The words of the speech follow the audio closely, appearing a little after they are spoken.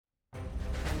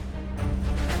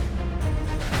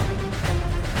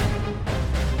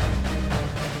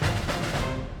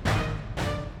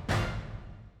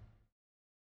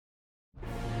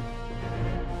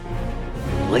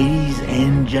Ladies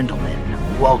and gentlemen,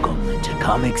 welcome to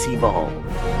Comics Evolve,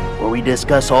 where we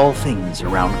discuss all things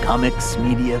around comics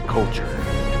media culture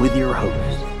with your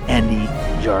hosts, Andy,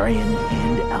 Jarian,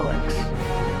 and Alex.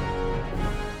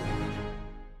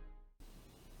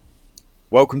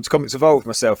 Welcome to Comics Evolve,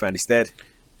 myself, Andy Stead.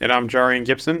 And I'm Jarian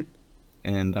Gibson.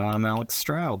 And I'm Alex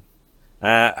Stroud.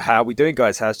 How are we doing,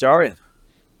 guys? How's Jarian?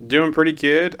 Doing pretty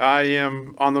good. I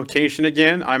am on location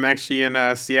again. I'm actually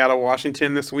in Seattle,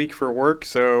 Washington this week for work,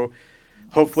 so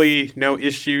hopefully no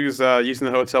issues using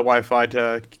the hotel Wi-Fi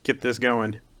to get this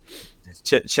going.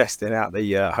 Chesting out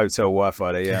the hotel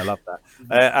Wi-Fi there. Yeah, I love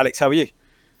that. Alex, how are you?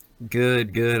 Good.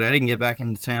 I didn't get back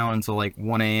into town until like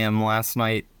 1 a.m. last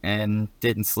night and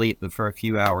didn't sleep for a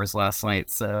few hours last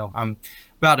night, so I'm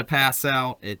about to pass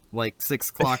out at like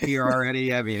 6 o'clock here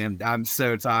already. I mean, I'm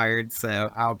so tired,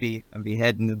 so I'll be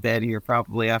heading to bed here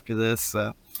probably after this.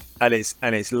 So. And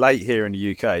it's late here in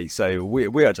the UK, so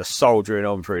we are just soldiering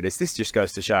on through this. This just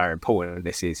goes to show how important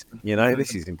this is. You know,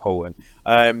 this is important.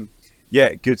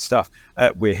 Yeah, good stuff.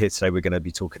 We're here today. We're going to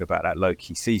be talking about that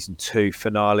Loki Season 2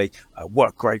 finale. What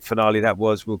a great finale that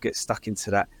was. We'll get stuck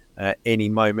into that any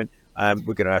moment.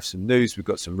 We're going to have some news. We've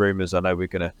got some rumours. I know we're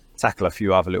going to tackle a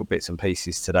few other little bits and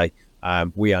pieces today.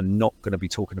 We are not going to be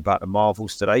talking about the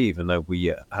Marvels today, even though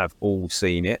we have all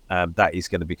seen it. That is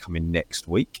going to be coming next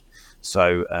week.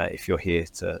 So if you're here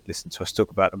to listen to us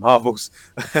talk about the Marvels,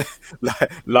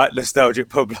 like Nostalgic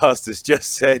Podblasters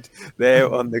just said there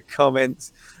on the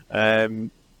comments,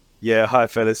 yeah, hi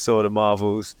fellas, saw the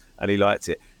Marvels and he liked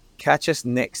it. Catch us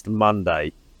next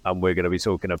Monday and we're going to be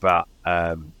talking about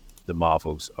the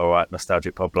Marvels. All right,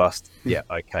 Nostalgic Podblast. Yeah,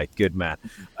 okay, good man.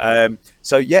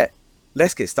 So yeah,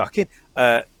 let's get stuck in.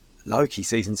 Loki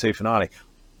Season 2 finale.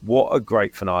 What a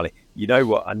great finale. You know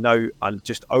what? I know I'm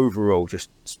just overall, just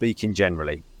speaking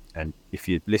generally, and if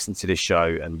you listen to this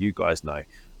show and you guys know,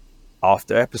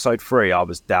 after episode 3, I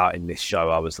was doubting this show.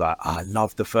 I was like, I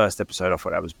loved the first episode. I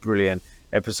thought that was brilliant.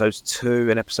 Episodes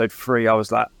 2 and episode 3, I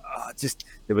was like,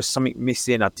 there was something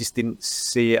missing. I just didn't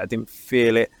see it. I didn't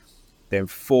feel it. Then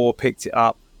 4 picked it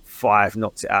up. 5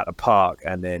 knocked it out of the park.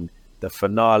 And then the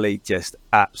finale just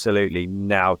absolutely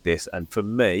nailed this. And for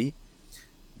me,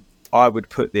 I would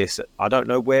put this, I don't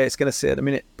know where it's going to sit at the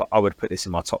minute, but I would put this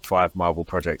in my top 5 Marvel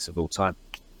projects of all time.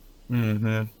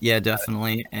 Mm-hmm. Yeah,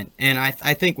 definitely. And I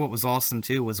think what was awesome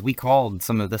too was we called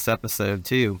some of this episode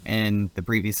too in the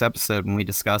previous episode when we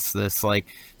discussed this, like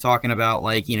talking about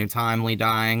like, you know, Timely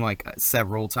dying like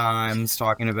several times,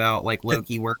 talking about like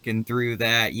Loki working through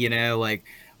that, you know, like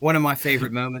one of my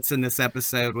favorite moments in this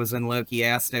episode was when Loki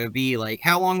asked OB, like,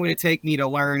 how long would it take me to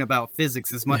learn about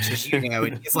physics as much as you know?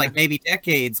 And it's like, maybe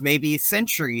decades, maybe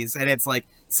centuries. And it's like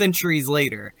centuries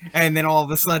later. And then all of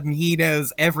a sudden he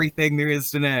knows everything there is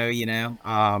to know, you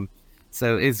know?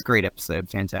 So it's a great episode.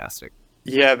 Fantastic.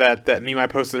 Yeah, that meme I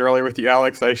posted earlier with you,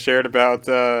 Alex, I shared about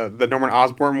the Norman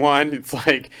Osborn one. It's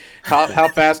like, how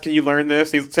fast can you learn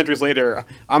this? These centuries later,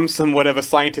 I'm somewhat of a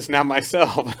scientist now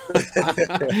myself.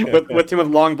 with him with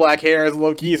long black hair as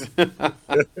Loki's.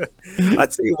 I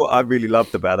tell you what I really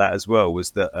loved about that as well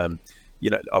was that, you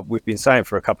know, we've been saying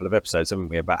for a couple of episodes, haven't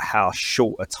we, about how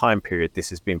short a time period this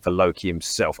has been for Loki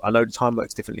himself. I know the time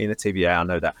works differently in the TVA, I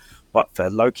know that. But for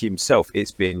Loki himself,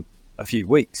 it's been a few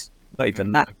weeks. Not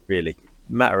even that, really.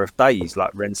 Matter of days,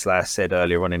 like Renslayer said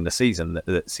earlier on in the season,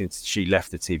 that since she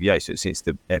left the TVA, so since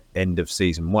the end of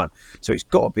season 1. So it's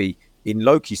got to be, in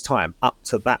Loki's time, up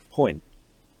to that point,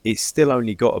 it's still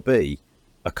only got to be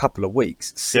a couple of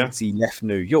weeks since he left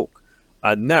New York.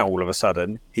 And now, all of a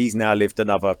sudden, he's now lived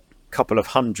another couple of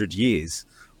 100 years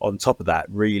on top of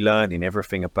that, relearning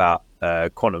everything about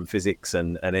quantum physics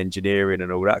and engineering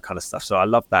and all that kind of stuff. So I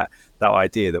love that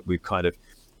idea that we've kind of,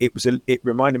 it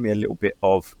reminded me a little bit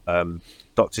of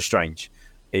Doctor Strange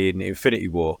in Infinity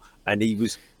War, and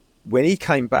when he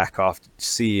came back after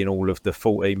seeing all of the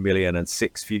 14 million and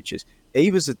 6 futures, he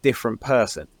was a different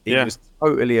person. He was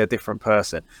totally a different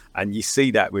person, and you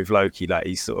see that with Loki, like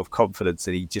he's sort of confident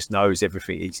and he just knows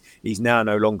everything. He's now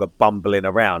no longer bumbling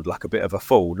around like a bit of a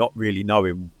fool, not really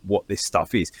knowing what this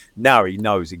stuff is. Now he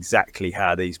knows exactly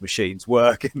how these machines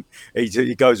work, and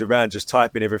he goes around just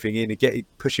typing everything in and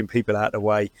pushing people out of the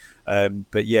way.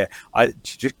 But yeah, I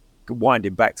just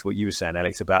winding back to what you were saying,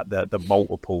 Alex, about the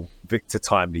multiple Victor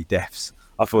Timely deaths.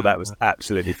 I thought that was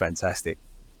absolutely fantastic.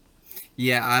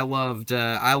 Yeah, I loved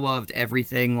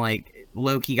everything. Like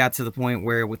Loki got to the point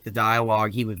where with the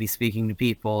dialogue, he would be speaking to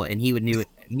people and he would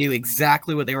knew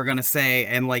exactly what they were gonna say,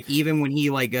 and like even when he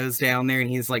like goes down there and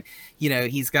he's like,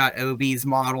 he's got Obi's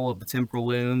model of the temporal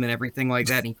loom and everything like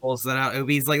that, and he pulls that out.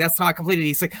 Obi's like, "That's not completed."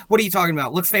 He's like, "What are you talking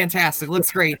about? Looks fantastic,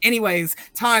 looks great. Anyways,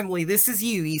 Timely, this is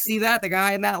you. You see that? The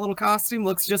guy in that little costume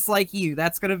looks just like you.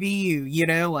 That's gonna be you.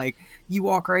 Like you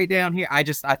walk right down here." I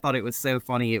thought it was so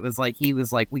funny. It was like he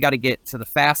was like, "We got to get to the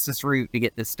fastest route to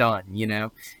get this done,"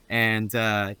 And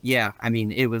yeah, I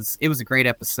mean, it was a great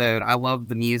episode. I love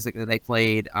the music that they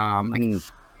played. I can't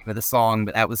remember the song,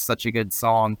 but that was such a good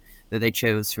song that they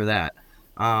chose for that.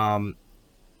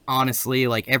 Honestly,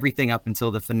 like everything up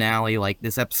until the finale, like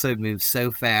this episode moves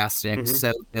so fast and it's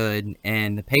so good,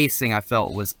 and the pacing I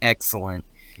felt was excellent.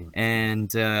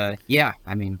 And yeah,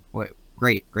 I mean,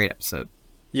 great episode.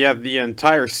 Yeah, the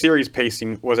entire series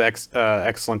pacing was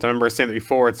excellent. I remember saying that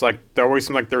before. It's like there always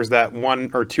seems like there's that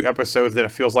 1 or 2 episodes that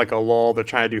it feels like a lull. They're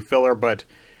trying to do filler, but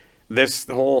this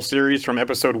whole series from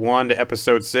episode 1 to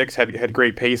episode 6 had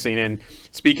great pacing. And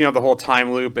speaking of the whole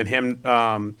time loop and him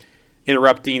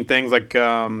interrupting things like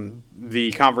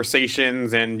the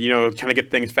conversations and trying to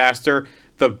get things faster,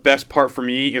 the best part for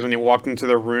me is when he walked into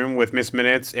the room with Miss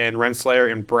Minutes and Renslayer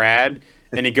and Brad,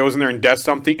 and he goes in there and does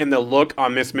something, and the look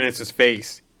on Miss Minutes'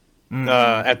 face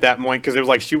at that point, because it was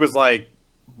like she was like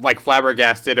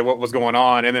flabbergasted at what was going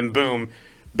on, and then boom,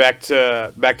 back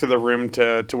to the room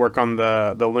to work on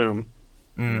the loom.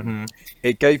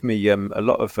 It gave me a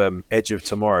lot of Edge of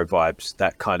Tomorrow vibes.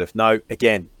 That kind of do it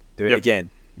again, do it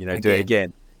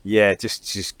again. Yeah,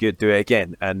 just good, do it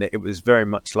again. And it was very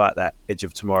much like that Edge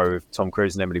of Tomorrow with Tom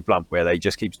Cruise and Emily Blunt, where they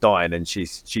just keeps dying, and she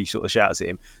sort of shouts at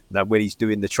him. That when he's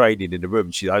doing the training in the room,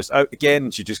 she goes, "Oh,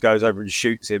 again!" She just goes over and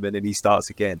shoots him, and then he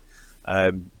starts again.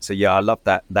 So yeah, I love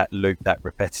that loop, that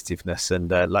repetitiveness,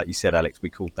 and like you said, Alex, we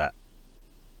called that.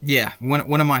 Yeah,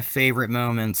 one of my favorite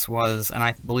moments was, and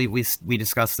I believe we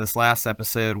discussed this last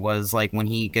episode, was like when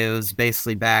he goes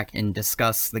basically back and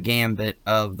discuss the gambit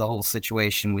of the whole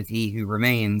situation with He Who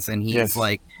Remains, and he's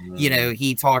like,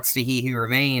 he talks to He Who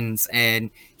Remains,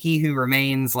 and He Who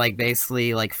Remains like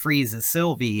basically like freezes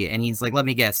Sylvie, and he's like, "Let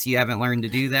me guess, you haven't learned to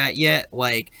do that yet?"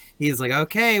 Like he's like,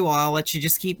 "Okay, well I'll let you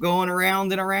just keep going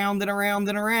around and around and around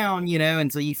and around,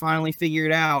 until you finally figure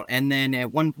it out." And then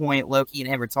at one point, Loki and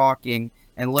him are talking,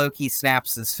 and Loki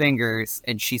snaps his fingers,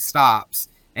 and she stops.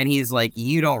 And he's like,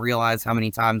 "You don't realize how many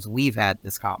times we've had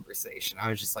this conversation." I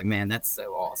was just like, man, that's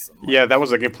so awesome. Yeah, that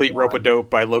was a complete rope-a-dope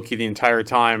by Loki the entire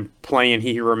time, playing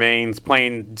He Who Remains,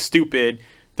 playing stupid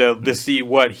to see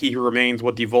what He Who Remains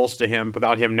will divulge to him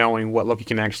without him knowing what Loki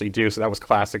can actually do. So that was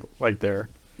classic right there.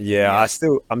 Yeah,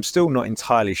 I'm still not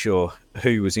entirely sure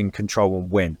who was in control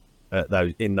and when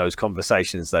in those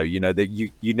conversations, though. That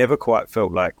you never quite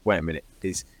felt like, wait a minute,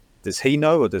 does he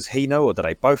know, or does he know, or do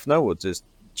they both know, or do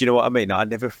you know what I mean?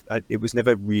 It was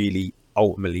never really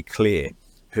ultimately clear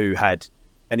who had,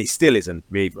 and it still isn't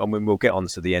really. I mean, we'll get on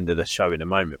to the end of the show in a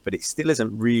moment, but it still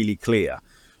isn't really clear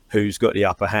who's got the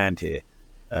upper hand here.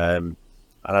 And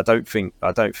I don't think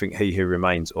He Who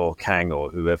Remains or Kang or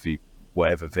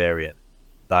whatever variant,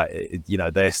 that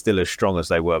they're still as strong as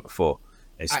they were before.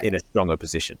 It's in a stronger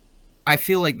position. I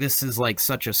feel like this is like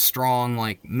such a strong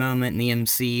like moment in the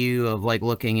MCU of like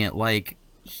looking at like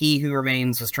He Who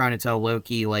Remains was trying to tell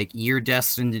Loki, like, you're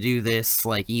destined to do this,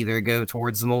 like either go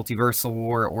towards the multiversal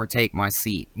war or take my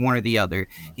seat, one or the other.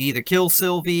 You either kill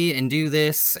Sylvie and do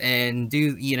this and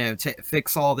do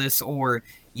fix all this, or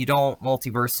you don't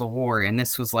multiversal war. And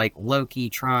this was like Loki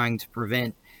trying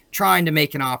to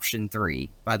make an option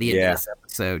 3 by the end of this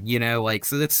episode,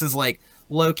 so this is like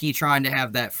Loki trying to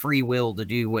have that free will to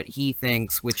do what he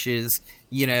thinks, which is,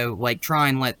 like try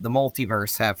and let the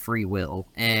multiverse have free will.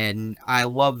 And I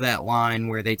love that line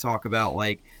where they talk about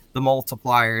like the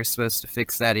multiplier is supposed to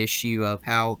fix that issue of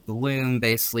how the loom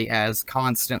basically has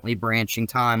constantly branching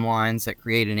timelines that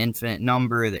create an infinite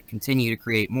number that continue to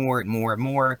create more and more and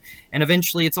more. And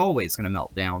eventually it's always going to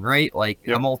melt down, right? Like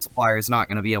the multiplier is not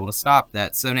going to be able to stop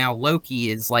that. So now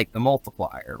Loki is like the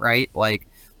multiplier, right? Like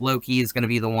Loki is going to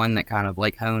be the one that kind of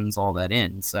like hones all that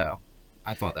in. So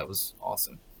I thought that was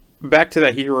awesome. Back to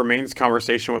that He Who Remains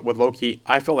conversation with Loki,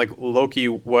 I felt like Loki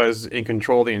was in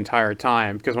control the entire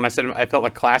time, because when I said it felt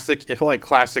like classic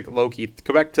Loki.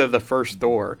 Go back to the first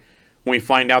Thor, when we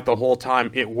find out the whole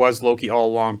time it was Loki all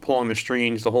along, pulling the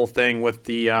strings, the whole thing with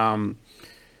the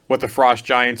Frost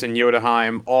Giants and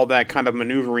Jotunheim, all that kind of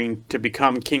maneuvering to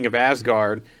become King of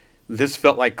Asgard. This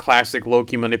felt like classic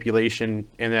Loki manipulation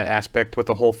in that aspect with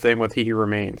the whole thing with He Who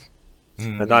Remains.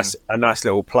 Mm-hmm. A nice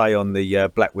little play on the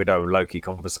Black Widow Loki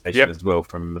conversation as well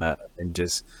from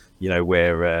Avengers,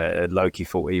 where Loki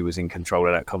thought he was in control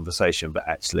of that conversation, but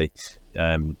actually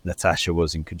Natasha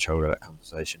was in control of that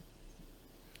conversation.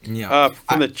 Yeah.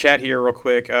 From the chat here, real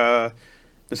quick.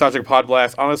 Nostalgic Pod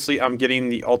Blast. Honestly, I'm getting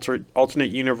the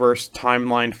alternate universe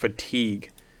timeline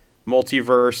fatigue.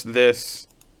 Multiverse this,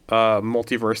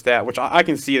 multiverse that, which I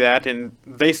can see that, and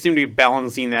they seem to be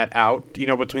balancing that out,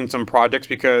 between some projects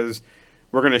because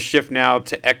we're going to shift now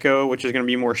to Echo, which is going to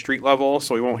be more street level,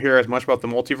 so we won't hear as much about the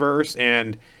multiverse.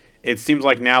 And it seems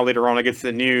like now later on I get to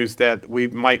the news that we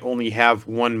might only have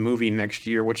one movie next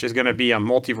year, which is going to be a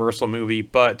multiversal movie,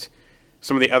 but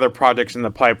some of the other projects in the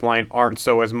pipeline aren't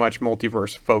so as much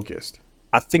multiverse focused.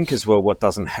 I think as well, what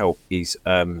doesn't help is,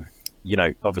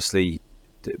 obviously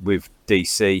with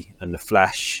DC and the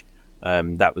Flash,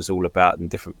 that was all about in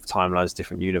different timelines,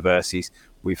 different universes.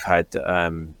 We've had,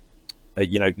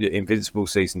 Invincible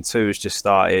season 2 has just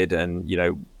started, and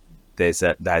there's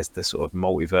the sort of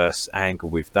multiverse angle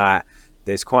with that.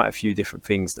 There's quite a few different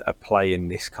things that are playing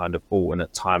this kind of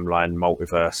alternate timeline,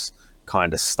 multiverse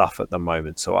kind of stuff at the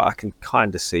moment. So I can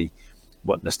kind of see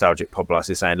what Nostalgic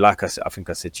Podcast is saying. Like I said, I think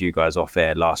I said to you guys off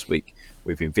air last week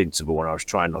with Invincible, and I was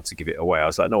trying not to give it away. I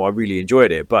was like, no, I really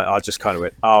enjoyed it, but I just kind of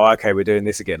went, oh, okay, we're doing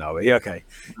this again, are we? Okay,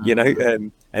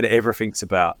 and everything's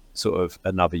about sort of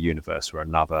another universe or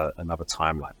another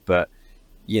timeline. But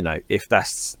if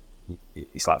that's,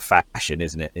 it's like fashion,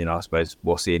 isn't it? I suppose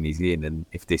what's in is in, and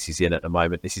if this is in at the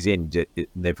moment, this is in,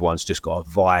 and everyone's just got a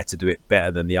vie to do it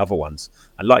better than the other ones.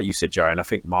 And like you said, Joe, and I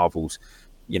think Marvel's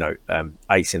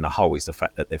ace in the hole is the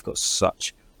fact that they've got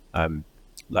such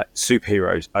like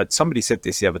superheroes. Somebody said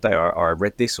this the other day, or I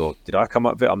read this, or did I come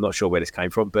up with it? I'm not sure where this came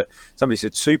from, but somebody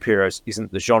said superheroes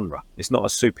isn't the genre. It's not a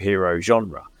superhero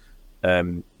genre.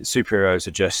 Superheroes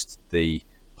are just the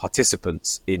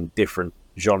participants in different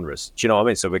genres. Do you know what I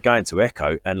mean? So we're going to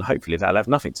Echo, and hopefully that'll have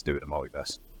nothing to do with the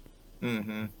multiverse.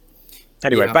 Mm-hmm.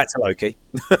 Anyway, back to Loki.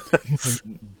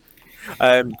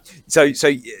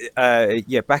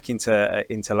 Back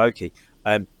into Loki.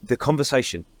 The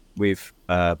conversation with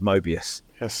Mobius.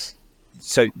 Yes.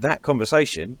 So that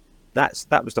conversation, that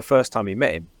was the first time he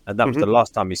met him, and that was the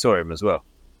last time he saw him as well.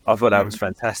 I thought that was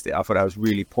fantastic. I thought that was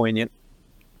really poignant.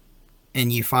 And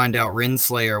you find out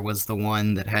Renslayer was the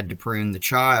one that had to prune the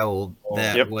child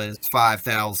that was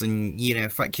 5,000,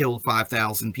 killed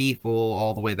 5,000 people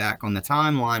all the way back on the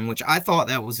timeline, which I thought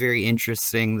that was very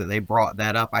interesting that they brought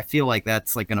that up. I feel like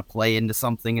that's like going to play into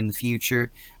something in the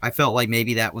future. I felt like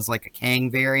maybe that was like a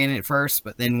Kang variant at first,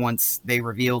 but then once they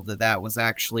revealed that was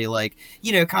actually like,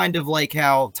 kind of like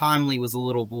how Timely was a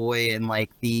little boy in like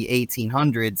the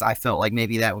 1800s, I felt like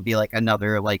maybe that would be like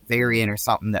another like variant or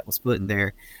something that was put in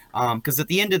there. Because at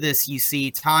the end of this, you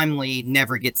see Timely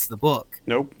never gets the book.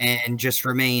 Nope. And just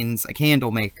remains a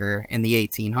candle maker in the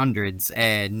 1800s.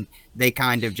 And they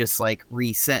kind of just like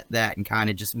reset that and kind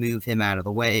of just move him out of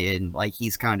the way. And like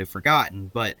he's kind of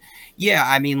forgotten. But yeah,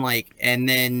 I mean, like, and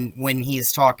then when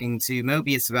he's talking to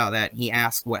Mobius about that, he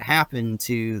asked what happened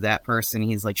to that person.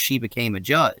 He's like, she became a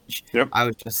judge. Yep. I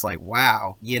was just like,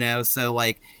 wow, so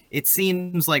like, it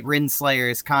seems like Renslayer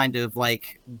has kind of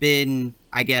like been,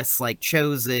 I guess, like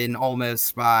chosen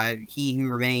almost by He Who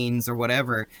Remains or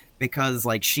whatever, because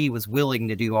like she was willing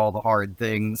to do all the hard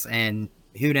things, and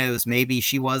who knows, maybe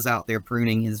she was out there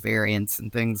pruning his variants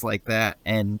and things like that,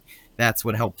 and that's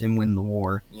what helped him win the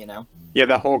war, Yeah,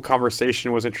 that whole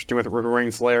conversation was interesting with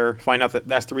Renslayer. Find out that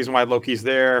that's the reason why Loki's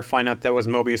there. Find out that was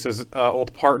Mobius's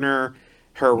old partner,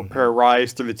 her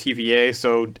rise through the TVA.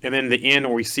 So, and then the end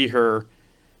where we see her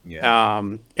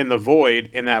in the void,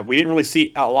 in that we didn't really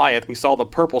see Alioth. We saw the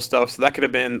purple stuff, so that could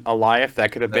have been Alioth,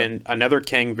 that could have been another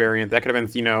Kang variant, that could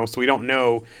have been, so we don't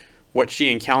know what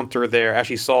she encountered there as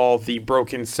she saw the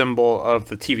broken symbol of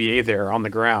the TVA there on the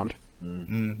ground.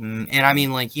 Mm-hmm. And I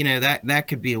mean, like, that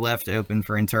could be left open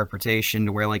for interpretation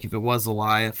to where, like, if it was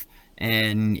Alioth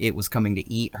and it was coming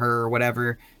to eat her or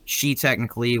whatever, she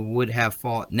technically would have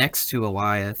fought next to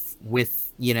Alioth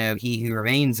with, He Who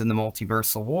Remains in the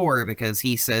multiversal war, because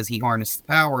he says he harnessed the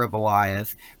power of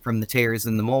Alioth from the tears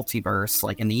in the multiverse,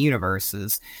 like in the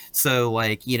universes. So,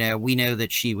 like, we know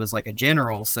that she was like a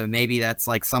general, so maybe that's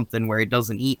like something where it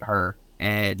doesn't eat her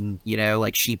and,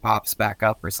 like she pops back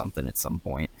up or something at some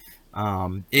point.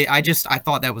 I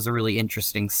thought that was a really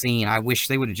interesting scene. I wish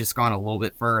they would have just gone a little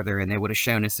bit further and they would have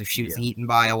shown us if she was eaten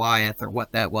by Alioth or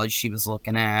what that was she was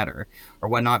looking at or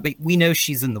whatnot. But we know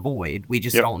she's in the void. We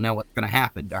just don't know what's going to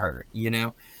happen to her,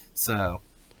 So,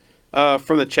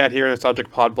 from the chat here in the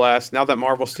Subject Pod Blast, now that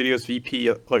Marvel Studios VP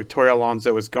Victoria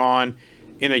Alonso is gone,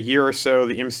 in a year or so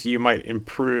the MCU might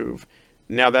improve.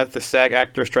 Now that the SAG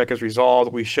actor strike is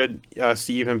resolved, we should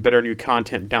see even better new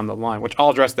content down the line, which I'll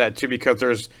address that too,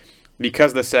 because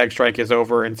the SAG strike is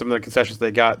over and some of the concessions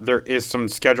they got, there is some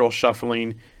schedule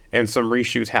shuffling and some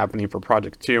reshoots happening for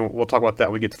Project 2. We'll talk about that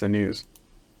when we get to the news.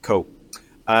 Cool.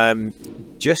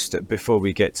 Just before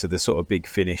we get to the sort of big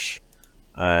finish,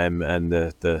 and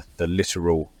the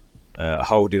literal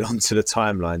holding on to the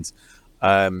timelines,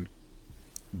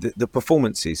 the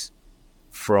performances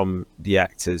from the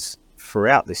actors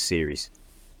throughout this series,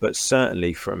 but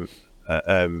certainly from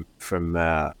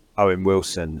Owen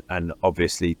Wilson and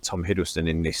obviously Tom Hiddleston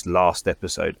in this last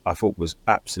episode, I thought was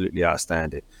absolutely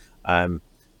outstanding. And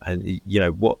you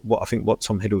know what I think what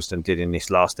Tom Hiddleston did in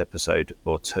this last episode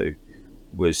or two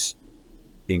was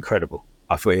incredible.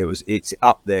 I thought it's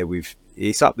up there with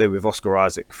Oscar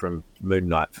Isaac from Moon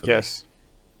Knight for me. Yes.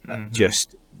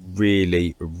 Just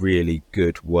really, really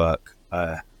good work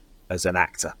as an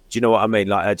actor. Do you know what I mean?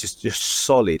 Like just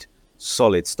solid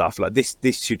stuff. Like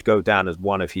this should go down as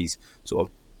one of his sort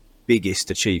of biggest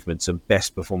achievements and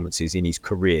best performances in his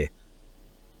career.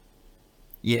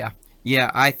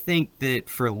 Yeah, I think that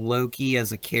for Loki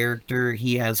as a character,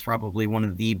 he has probably one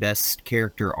of the best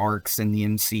character arcs in the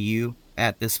MCU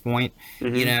at this point.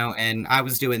 You know, and I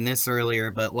was doing this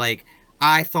earlier, but like,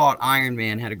 I thought Iron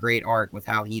Man had a great arc with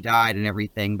how he died and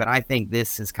everything, but I think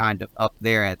this is kind of up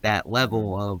there at that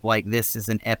level of like, this is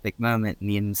an epic moment in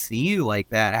the MCU like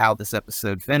that, how this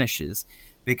episode finishes.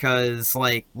 Because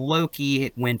like,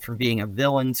 Loki went from being a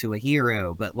villain to a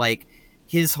hero, but like,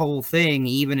 his whole thing,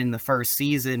 even in the first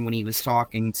season when he was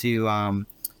talking to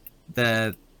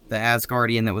the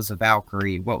Asgardian that was a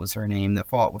Valkyrie, what was her name, that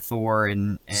fought with Thor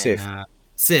and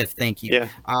Sif, thank you.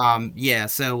 Yeah.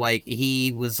 So like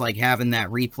he was like having that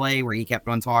replay where he kept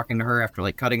on talking to her after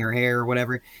like cutting her hair or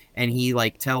whatever, and he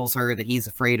like tells her that he's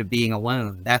afraid of being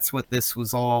alone. That's what this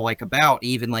was all like about,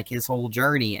 even like his whole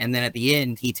journey. And then at the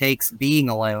end, he takes being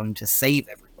alone to save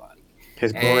everybody.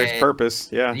 His glorious purpose,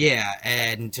 yeah. Yeah,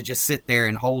 and to just sit there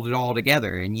and hold it all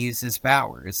together and use his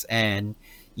powers. And,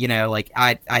 you know, like,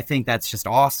 I think that's just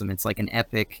awesome. It's like an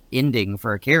epic ending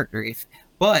for a character,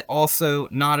 but also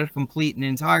not a complete and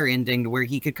entire ending to where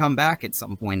he could come back at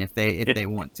some point if they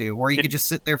want to, or he could just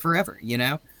sit there forever, you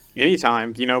know?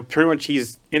 Anytime, you know, pretty much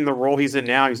he's in the role he's in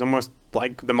now. He's almost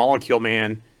like the Molecule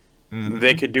Man.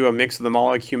 They could do a mix of the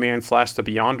Molecule Man / the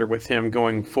Beyonder with him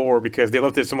going forward, because they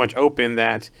left it so much open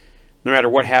that no matter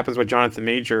what happens with Jonathan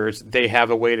Majors, they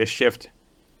have a way to shift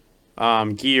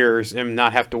gears and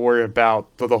not have to worry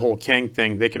about the whole Kang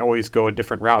thing. They can always go a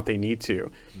different route they need to.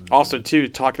 Also, too,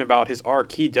 talking about his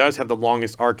arc, he does have the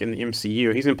longest arc in the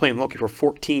MCU. He's been playing Loki for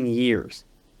 14 years.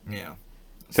 Yeah.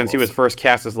 Since he was first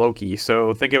cast as Loki.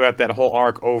 So think about that whole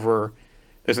arc over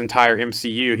this entire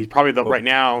MCU. He's probably right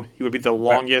now, he would be the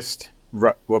longest.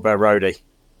 What about Rhodey?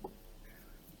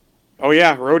 Oh,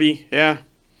 yeah, Rhodey, yeah.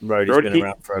 Rhodey's been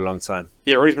around for a long time.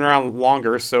 Yeah, Rhodey's been around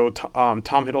longer, so Tom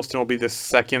Hiddleston will be the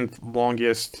second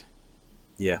longest.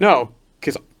 Yeah. No,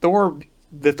 because Thor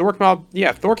came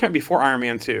out before Iron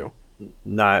Man 2.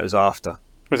 No, it was after. It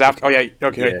was after? Oh, yeah,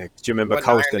 okay. Yeah, do you remember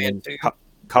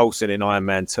Coulson in Iron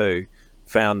Man 2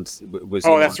 was...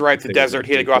 Oh, that's right, the desert.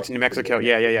 He had to go out to New Mexico.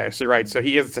 Yeah, so you're right. So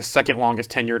he is the second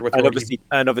longest tenured with Rhodey.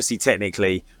 Obviously,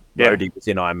 technically, Rhodey was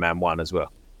in Iron Man 1 as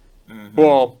well.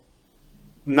 Well...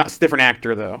 Not different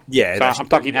actor though. Yeah, so I'm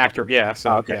talking actor. Yeah.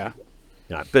 So okay. Yeah.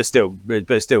 No, but still,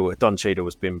 Don Cheadle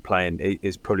has been playing.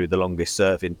 Is probably the longest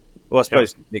serving. Well, I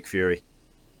suppose Nick Fury.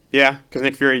 Yeah, because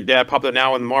Nick Fury, popped up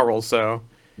now in the Marvels. So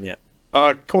yeah.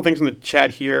 Couple things from the chat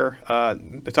here.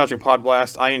 Natasha Pod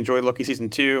Blast. I enjoyed Loki season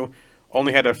 2.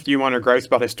 Only had a few minor gripes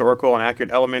about historical and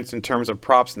accurate elements in terms of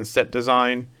props and set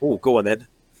design. Oh, go on then.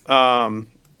 And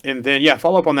then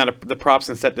follow up on that, the props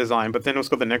and set design. But then let's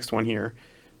go to the next one here.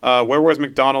 Where was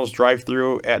McDonald's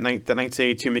drive-thru at the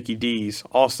 1982 Mickey D's?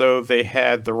 Also, they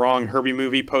had the wrong Herbie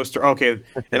movie poster. Okay, in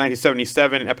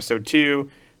 1977, episode 2,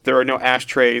 there are no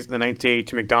ashtrays in the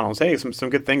 1982 McDonald's. Hey, some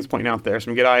good things pointing out there.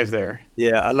 Some good eyes there.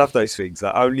 Yeah, I love those things.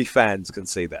 Like, only fans can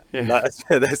see that. Yeah.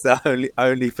 That's the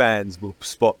only fans will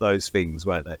spot those things,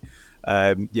 won't they?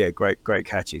 Yeah, great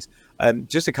catches.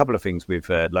 Just a couple of things with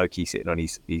Loki sitting on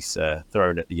his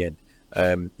throne at the end.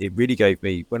 It really gave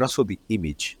me, when I saw the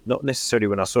image, not necessarily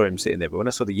when I saw him sitting there, but when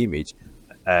I saw the image,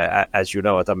 as you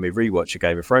know, I've done my rewatch of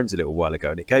Game of Thrones a little while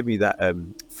ago, and it gave me that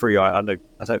free eye. I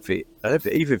don't think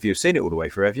either of you have seen it all the way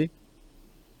through, have you?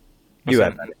 You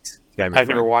have, Alex. I've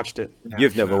never watched it.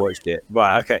 You've never watched it,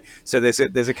 right? Okay. So there's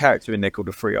a character in there called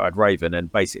the Three-Eyed Raven, and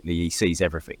basically he sees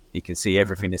everything. He can see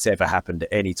everything that's ever happened at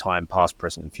any time, past,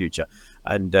 present, and future.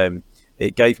 And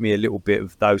it gave me a little bit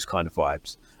of those kind of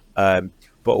vibes.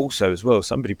 But also as well,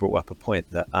 somebody brought up a point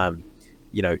that,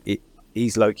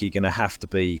 is Loki going to have to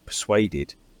be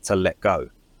persuaded to let go?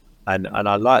 And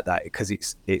I like that because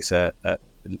it's a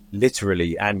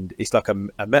literally, and it's like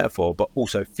a metaphor, but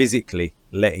also physically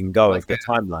letting go of the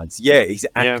timelines. Yeah, he's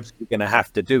actually going to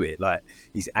have to do it. Like,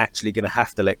 he's actually going to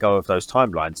have to let go of those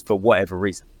timelines for whatever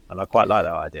reason. And I quite like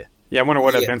that idea. Yeah, I wonder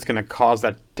what event's going to cause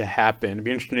that to happen. It'd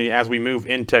be interesting as we move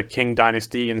into King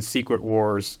Dynasty and Secret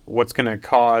Wars, what's going to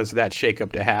cause that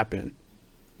shakeup to happen.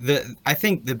 I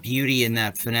think the beauty in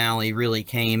that finale really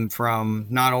came from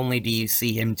not only do you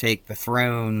see him take the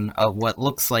throne of what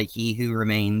looks like He Who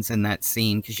Remains in that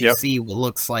scene, because you see what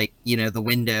looks like, the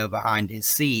window behind his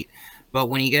seat, but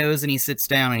when he goes and he sits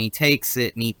down and he takes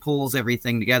it and he pulls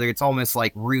everything together, it's almost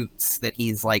like roots that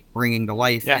he's like bringing to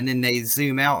life. And then they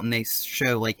zoom out and they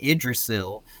show like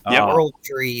Idrisil, the world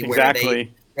tree, where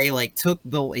they like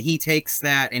he takes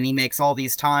that and he makes all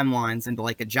these timelines into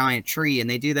like a giant tree, and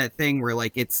they do that thing where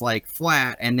like it's like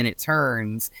flat and then it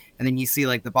turns and then you see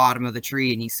like the bottom of the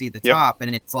tree and you see the top,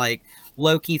 and it's like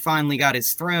Loki finally got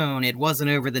his throne. It wasn't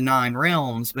over the 9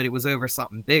 realms, but it was over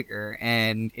something bigger.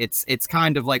 And it's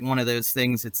kind of like one of those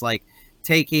things. It's like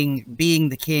being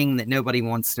the king that nobody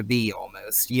wants to be,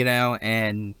 almost,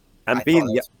 and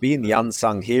being the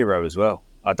unsung hero as well.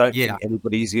 I don't think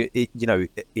anybody's,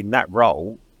 in that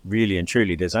role, really and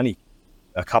truly. There's only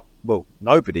a couple. Well,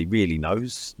 nobody really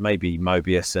knows. Maybe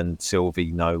Mobius and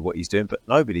Sylvie know what he's doing, but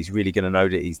nobody's really going to know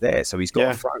that he's there. So he's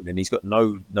got a throne, and he's got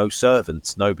no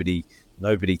servants. Nobody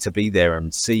to be there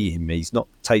and see him. He's not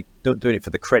doing it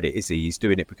for the credit, is he? He's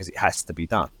doing it because it has to be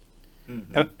done.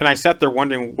 Mm-hmm. And I sat there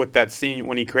wondering with that scene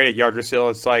when he created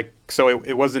Yggdrasil. It's like, so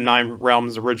it was the 9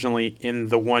 realms originally in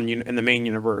the in the main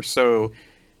universe. So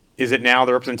is it now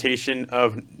the representation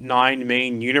of 9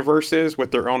 main universes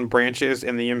with their own branches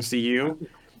in the MCU?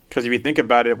 Because if you think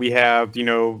about it, we have,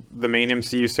 the main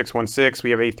MCU 616,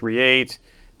 we have 838.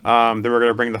 Then we're going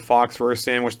to bring the Foxverse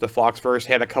in, which the Foxverse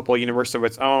had a couple of universes of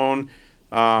its own.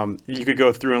 You could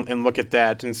go through and look at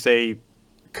that and say,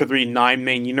 could there be 9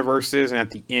 main universes, and at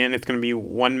the end it's going to be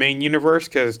 1 main universe?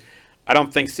 Because I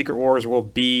don't think Secret Wars will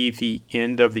be the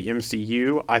end of the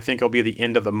MCU. I think it'll be the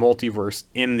end of the multiverse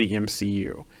in the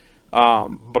MCU.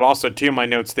 But also, too, my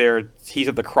notes there, he's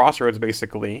at the crossroads,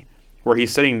 basically, where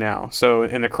he's sitting now. So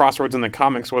in the crossroads in the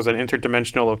comics was an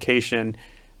interdimensional location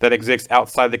that exists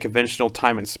outside the conventional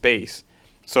time and space.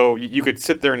 So you could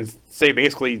sit there and say,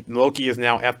 basically, Loki is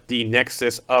now at the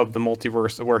nexus of the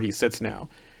multiverse of where he sits now.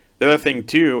 The other thing,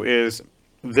 too, is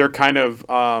they're kind of,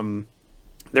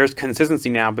 there's consistency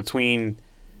now between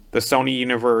the Sony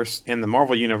universe and the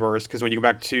Marvel universe, because when you go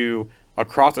back to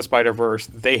Across the Spider-Verse,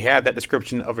 they had that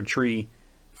description of a tree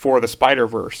for the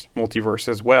Spider-Verse multiverse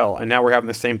as well. And now we're having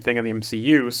the same thing in the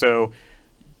MCU. So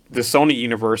the Sony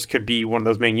universe could be one of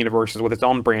those main universes with its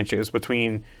own branches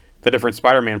between the different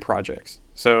Spider-Man projects.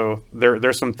 So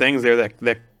there's some things there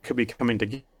that could be coming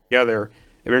together.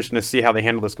 It'd be interesting to see how they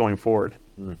handle this going forward.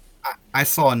 I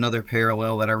saw another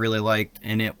parallel that I really liked,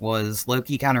 and it was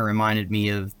Loki kind of reminded me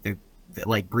of the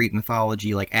like Greek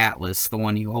mythology, like Atlas, the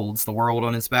one who holds the world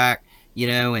on his back,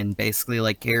 and basically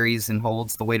like carries and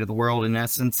holds the weight of the world in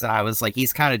essence. I was like,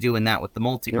 he's kind of doing that with the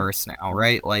multiverse now,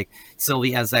 right? Like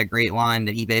Sylvie has that great line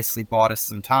that he basically bought us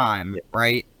some time,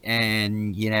 right?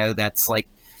 And that's like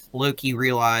Loki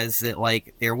realized that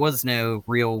like there was no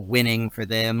real winning for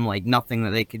them, like nothing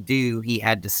that they could do. He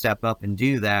had to step up and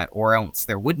do that, or else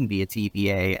there wouldn't be a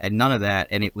TVA, and none of that.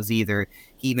 And it was either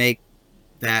he make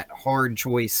that hard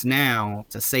choice now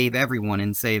to save everyone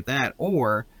and save that,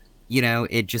 or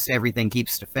it just everything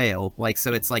keeps to fail. Like,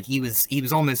 so it's like he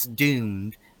was almost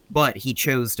doomed, but he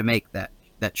chose to make that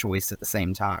choice at the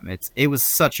same time. It was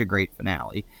such a great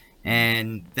finale.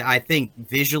 And I think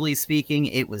visually speaking,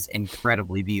 it was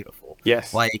incredibly beautiful.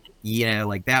 Yes. Like,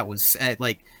 like that was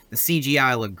like the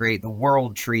CGI looked great. The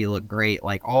world tree looked great.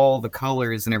 Like all the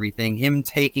colors and everything, him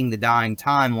taking the dying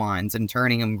timelines and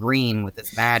turning them green with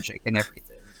his magic and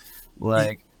everything.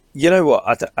 Like, you know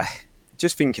what? I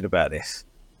just thinking about this,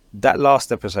 that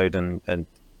last episode and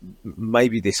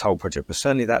maybe this whole project, but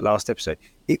certainly that last episode,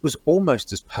 it was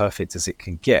almost as perfect as it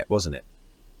can get, wasn't it?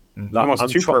 Like, almost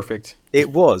too perfect. It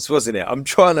was, wasn't it? I'm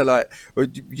trying to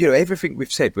everything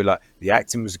we've said, we're like, the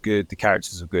acting was good, the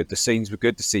characters were good, the scenes were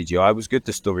good, the CGI was good,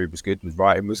 the story was good, the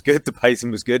writing was good, the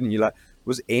pacing was good, and you're like,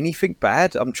 was anything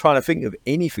bad? I'm trying to think of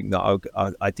anything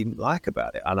that I didn't like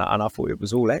about it, and I thought it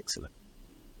was all excellent.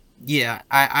 Yeah,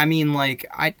 I mean, like,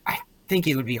 I think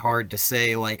it would be hard to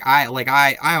say, like, I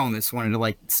almost wanted to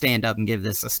like stand up and give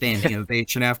this a standing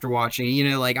ovation after watching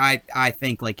it. Like I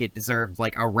think like it deserved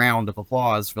like a round of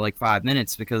applause for like 5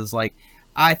 minutes, because like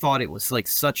I thought it was like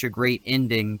such a great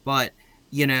ending, but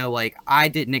like I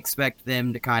didn't expect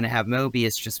them to kind of have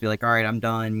Mobius just be like, all right, I'm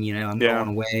done, I'm going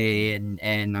away and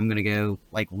I'm gonna go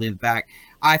like live back.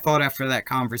 I thought after that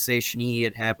conversation he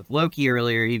had had with Loki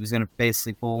earlier, he was going to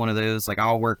basically pull one of those, like,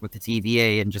 I'll work with the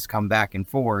TVA and just come back and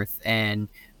forth. And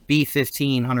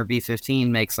Hunter B-15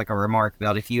 makes like a remark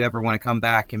about if you ever want to come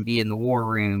back and be in the war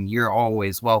room, you're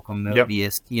always welcome,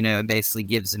 Mobius. Yep. Basically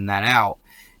gives him that out.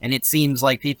 And it seems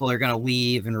like people are going to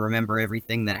leave and remember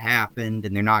everything that happened,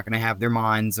 and they're not going to have their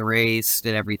minds erased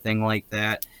and everything like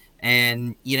that.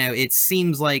 And, it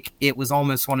seems like it was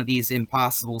almost one of these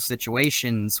impossible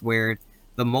situations where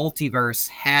the multiverse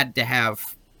had to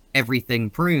have everything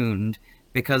pruned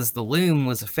because the loom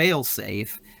was a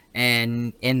failsafe.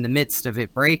 And in the midst of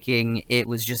it breaking, it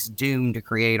was just doomed to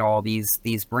create all these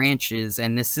branches.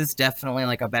 And this is definitely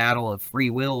like a battle of free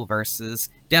will versus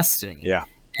destiny. Yeah.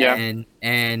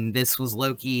 And this was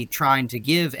Loki trying to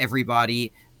give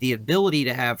everybody the ability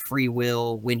to have free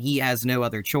will when he has no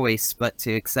other choice but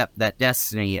to accept that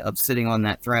destiny of sitting on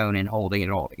that throne and holding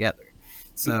it all together.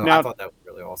 So I thought that was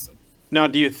really awesome. Now,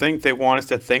 do you think they want us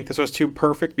to think this was too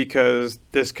perfect because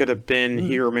this could have been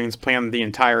He Remains plan the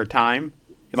entire time?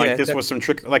 Like, this was some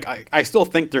trick. Like, I still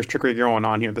think there's trickery going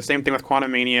on here. The same thing with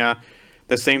Quantumania,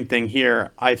 the same thing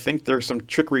here. I think there's some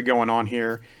trickery going on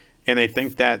here, and they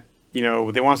think that, they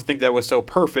want us to think that was so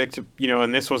perfect,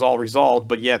 and this was all resolved,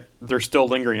 but yet they're still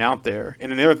lingering out there.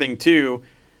 And another thing, too,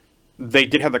 they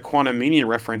did have the Quantumania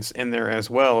reference in there as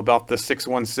well about the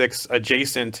 616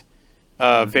 adjacent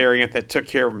variant that took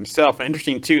care of himself. And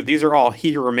interesting, too, these are all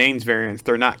He Remains variants.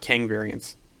 They're not Kang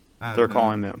variants. They're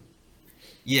calling them.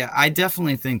 Yeah, I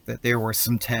definitely think that there were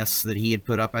some tests that he had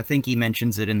put up. I think he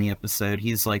mentions it in the episode.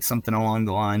 He's like something along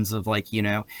the lines of like,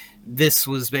 this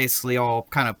was basically all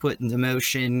kind of put into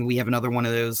motion. We have another one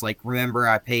of those, like, remember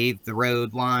I paved the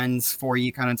road lines for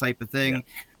you kind of type of thing. Yeah.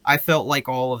 I felt like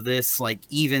all of this, like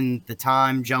even the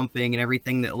time jumping and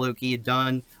everything that Loki had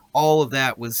done, all of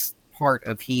that was part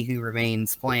of He Who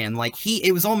Remains plan. Like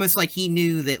it was almost like he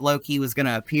knew that Loki was going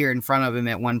to appear in front of him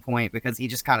at one point because he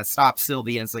just kind of stopped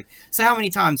Sylvie and it's like, so how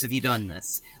many times have you done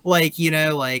this? Like,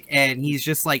 and he's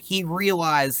just like, he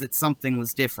realized that something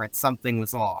was different, something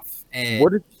was off. And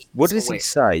what does he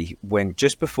say when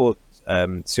just before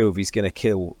Sylvie's going to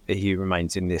kill He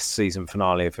Remains in this season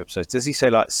finale of episodes? Does he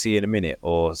say like, see you in a minute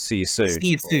or see you soon? See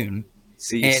you soon.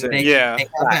 They have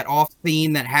that off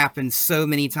scene that happens so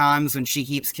many times when she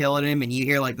keeps killing him, and you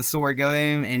hear like the sword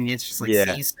going, and it's just like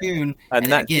see you soon. And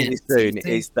that again, soon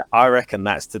is that I reckon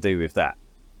that's to do with that.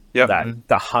 Yeah, that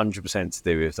 100% to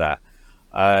do with that.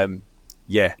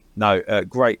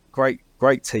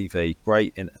 Great TV,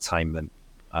 great entertainment.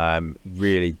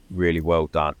 Really, really well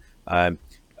done.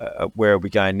 Where are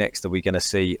we going next? Are we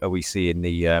seeing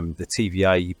the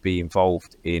TVA be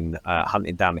involved in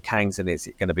hunting down the Kangs, and is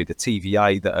it going to be the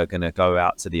TVA that are going to go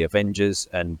out to the Avengers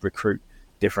and recruit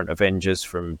different Avengers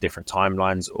from different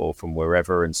timelines or from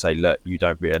wherever and say, look, you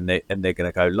don't really, and they're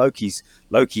going to go,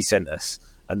 Loki sent us,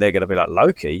 and they're going to be like,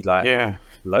 Loki,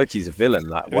 Loki's a villain,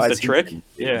 like why is the trick?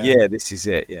 Yeah, this is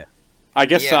it. Yeah. I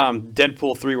guess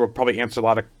Deadpool 3 will probably answer a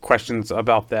lot of questions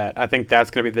about that. I think that's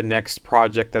going to be the next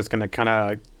project that's going to kind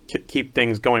of keep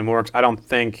things going more. I don't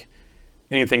think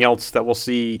anything else that we'll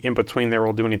see in between there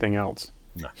will do anything else.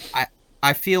 No.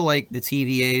 I feel like the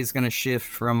TVA is going to shift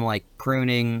from like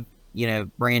pruning,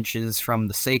 branches from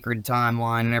the sacred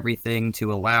timeline and everything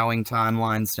to allowing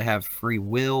timelines to have free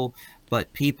will.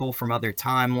 But people from other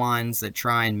timelines that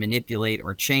try and manipulate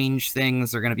or change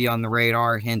things are going to be on the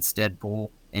radar, hence Deadpool.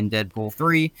 In Deadpool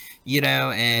 3,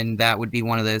 and that would be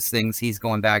one of those things. He's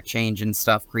going back, changing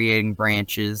stuff, creating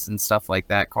branches and stuff like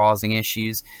that, causing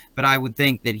issues. But I would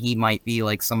think that he might be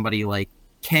like somebody like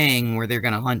Kang, where they're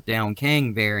going to hunt down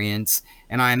Kang variants.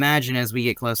 And I imagine as we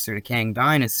get closer to Kang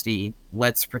Dynasty,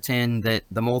 let's pretend that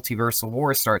the multiversal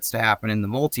war starts to happen and the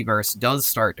multiverse does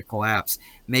start to collapse.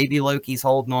 Maybe Loki's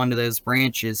holding on to those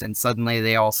branches and suddenly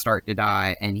they all start to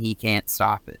die and he can't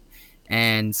stop it.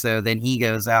 And so then he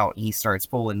goes out, he starts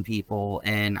pulling people,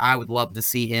 and I would love to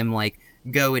see him like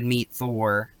go and meet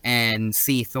Thor and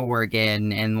see Thor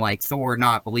again, and like Thor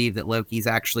not believe that Loki's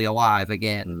actually alive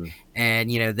again, and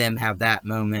them have that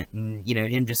moment, and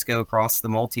him just go across the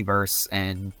multiverse,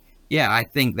 and I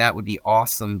think that would be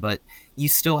awesome. But you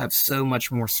still have so much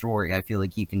more story I feel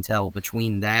like you can tell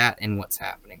between that and what's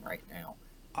happening right now.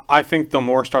 I think they'll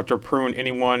more start to prune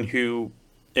anyone who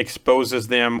exposes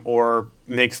them or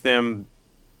makes them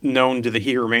known to the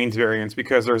He Remains variants,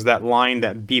 because there's that line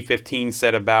that B-15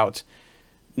 said about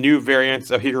new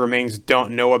variants of He Remains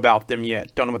don't know about them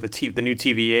yet, don't know about the new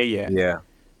TVA yet.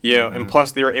 And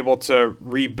plus they were able to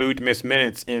reboot Miss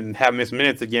Minutes and have Miss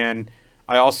Minutes again.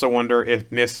 I also wonder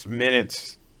if Miss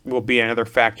Minutes will be another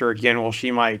factor again. Well, she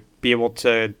might be able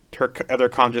to her other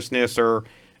consciousness or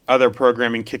other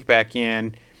programming kick back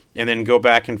in and then go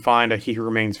back and find a He Who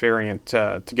Remains variant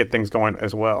to get things going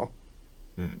as well.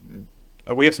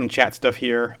 We have some chat stuff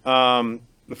here.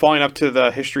 Following up to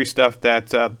the history stuff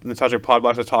that Natasha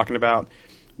Podblast was talking about,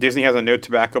 Disney has a no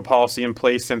tobacco policy in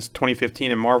place since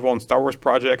 2015 in Marvel and Star Wars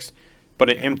projects, but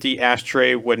an empty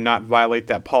ashtray would not violate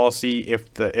that policy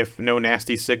if no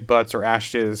nasty sick butts or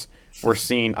ashes were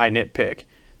seen. I nitpick.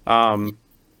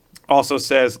 Also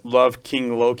says love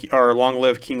King Loki or long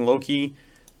live King Loki.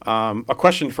 A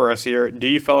question for us here: do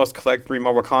you fellas collect 3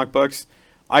 Marvel comic books?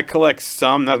 I collect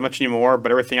some, not much anymore, but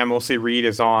everything I mostly read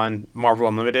is on Marvel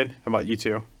Unlimited. How about you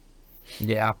two?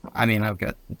 Yeah, I mean, I've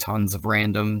got tons of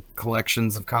random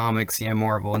collections of comics,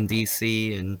 Marvel and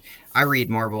DC, and I read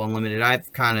Marvel Unlimited.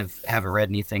 I've kind of haven't read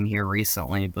anything here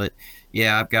recently, but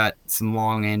yeah, I've got some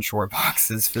long and short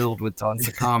boxes filled with tons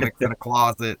of comics in a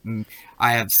closet, and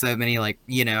I have so many, like,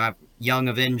 I've Young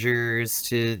Avengers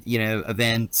to,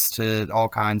 events to all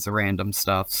kinds of random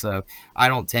stuff, so I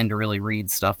don't tend to really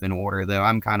read stuff in order, though.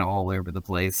 I'm kind of all over the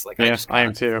place. Like, Yeah, I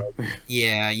am too.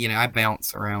 Yeah, I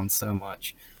bounce around so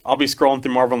much. I'll be scrolling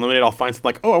through Marvel Unlimited. I'll find something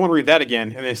like, oh, I want to read that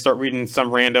again, and then start reading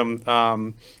some random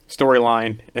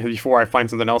storyline before I find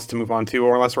something else to move on to.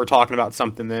 Or unless we're talking about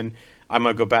something, then I'm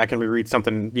gonna go back and reread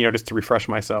something, just to refresh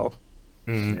myself.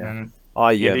 Mm-hmm.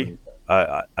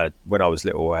 When I was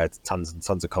little, I had tons and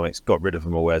tons of comics. Got rid of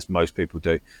them all, as most people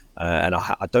do, and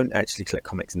I don't actually collect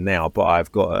comics now, but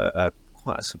I've got a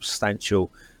quite a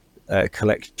substantial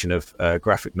collection of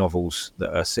graphic novels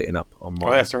that are sitting up on my.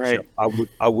 Oh, that's right. Shelf.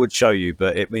 I would show you,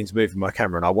 but it means moving my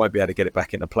camera, and I won't be able to get it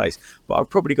back into place. But I've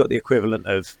probably got the equivalent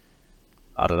of,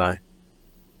 I don't know,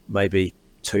 maybe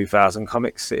 2,000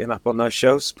 comics sitting up on those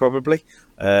shelves, probably.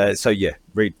 So yeah,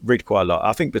 read quite a lot.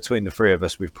 I think between the 3 of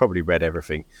us, we've probably read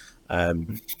everything. I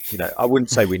wouldn't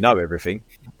say we know everything,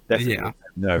 definitely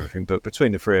know everything, but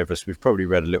between the 3 of us, we've probably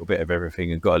read a little bit of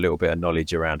everything and got a little bit of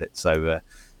knowledge around it. So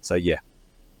yeah.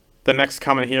 The next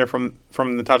comment here from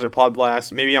Natasha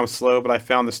Podblast. Maybe I'm slow, but I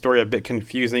found the story a bit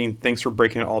confusing. Thanks for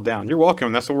breaking it all down. You're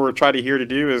welcome. That's what we're trying to here to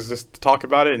do, is just to talk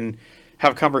about it and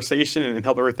have a conversation and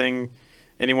help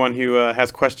anyone who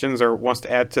has questions or wants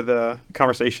to add to the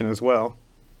conversation as well.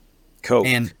 Cool.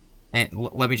 And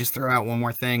let me just throw out one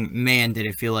more thing. Man, did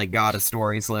it feel like God of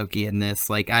Stories Loki in this.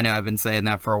 Like, I know I've been saying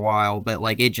that for a while, but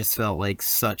like it just felt like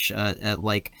such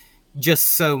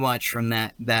just so much from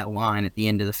that line at the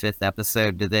end of the 5th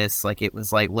episode to this. Like, it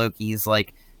was like Loki's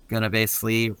like gonna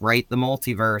basically write the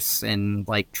multiverse and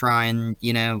like try and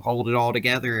hold it all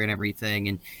together and everything.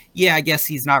 And yeah, I guess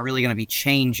he's not really gonna be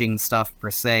changing stuff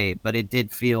per se, but it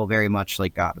did feel very much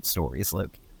like God of Stories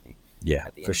Loki. Yeah,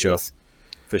 for sure.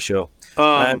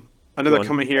 Another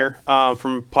comment here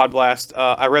from Podblast.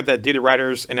 I read that due to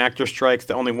writers and actors strikes,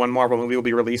 that only one Marvel movie will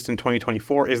be released in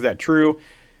 2024. Is that true?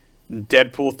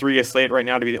 Deadpool 3 is slated right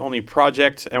now to be the only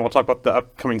project, and we'll talk about the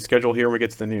upcoming schedule here when we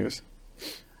get to the news.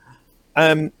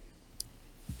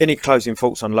 Any closing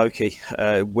thoughts on Loki?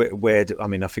 I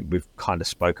think we've kind of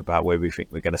spoke about where we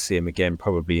think we're going to see him again,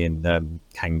 probably in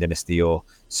Kang Dynasty or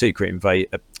Secret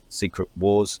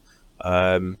Wars.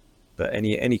 But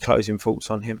any closing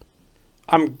thoughts on him?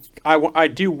 I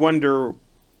do wonder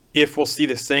if we'll see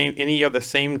any of the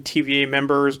same TVA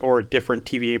members or a different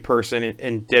TVA person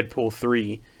in Deadpool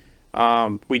 3.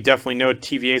 We definitely know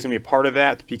TVA is going to be a part of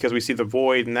that because we see the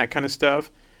Void and that kind of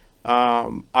stuff.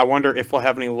 I wonder if we'll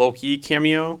have any Loki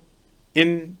cameo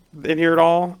in here at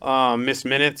all. Miss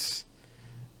Minutes,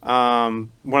 one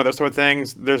of those sort of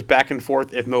things. There's back and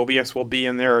forth if Mobius will be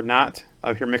in there or not.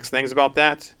 I've heard mixed things about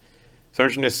that. So I'm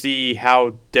interested to see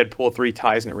how Deadpool 3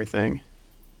 ties and everything.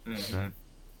 Mm-hmm.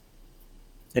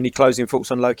 Any closing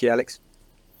thoughts on Loki, Alex?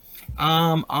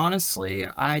 Honestly,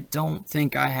 I don't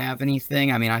think I have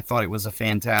anything. I mean, I thought it was a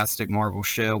fantastic Marvel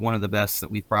show, one of the best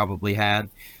that we've probably had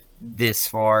this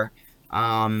far.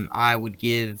 I would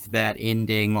give that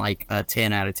ending like a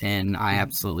 10 out of 10. I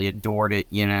absolutely adored it,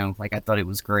 like I thought it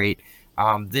was great.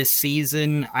 This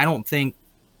season, I don't think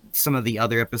some of the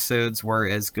other episodes were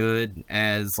as good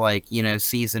as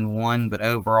season 1, but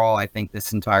overall I think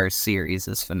this entire series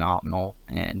is phenomenal,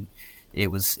 and it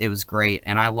was great,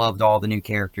 and I loved all the new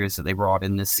characters that they brought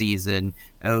in this season.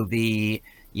 Ovi,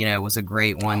 was a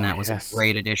great one. That was a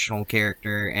great additional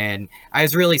character, and I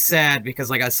was really sad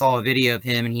because I saw a video of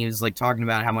him and he was talking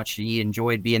about how much he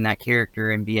enjoyed being that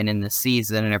character and being in this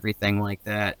season and everything like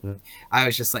that. And I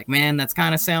was just like, man, that's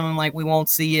kind of sounding like we won't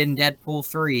see you in Deadpool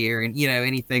 3 or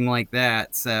anything like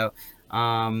that. So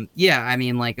yeah, I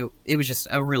mean, it was just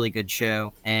a really good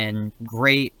show and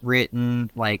great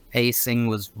written. Pacing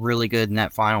was really good in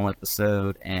that final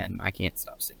episode, and I can't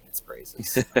stop singing his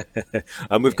praises.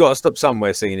 And we've got to stop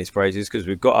somewhere singing his praises because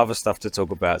we've got other stuff to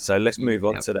talk about. So let's move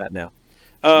on to that now.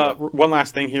 One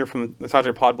last thing here from the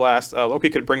Project Pod Blast. Loki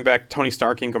could bring back Tony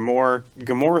Stark and Gamora.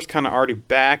 Gamora's kind of already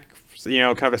back,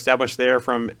 kind of established there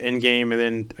from Endgame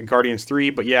and then Guardians 3.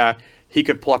 But yeah, he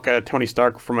could pluck a Tony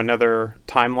Stark from another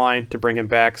timeline to bring him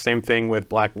back. Same thing with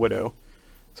Black Widow.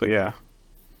 So yeah.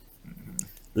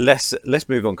 Let's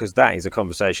move on, because that is a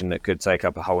conversation that could take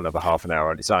up a whole another half an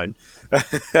hour on its own.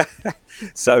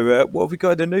 So what have we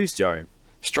got in the news, Joe?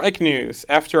 Strike news.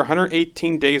 After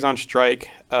 118 days on strike,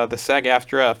 the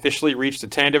SAG-AFTRA officially reached a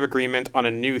tentative agreement on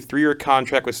a new 3-year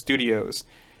contract with studios.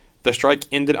 The strike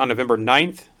ended on November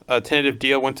 9th. A tentative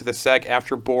deal went to the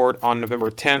SAG-AFTRA board on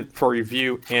November 10th for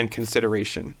review and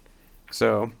consideration.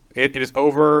 So it is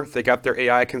over. They got their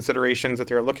AI considerations that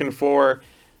they're looking for,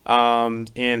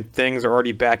 and things are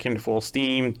already back in full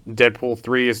steam. Deadpool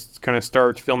 3 is going to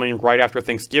start filming right after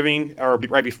Thanksgiving, or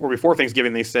right before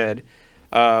Thanksgiving, they said.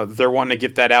 They're wanting to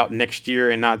get that out next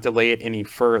year and not delay it any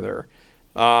further.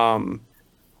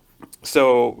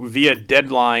 So via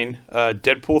deadline,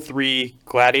 Deadpool 3,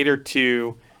 Gladiator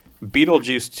 2,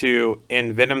 Beetlejuice 2,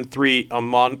 and Venom 3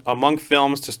 among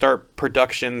films to start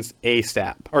productions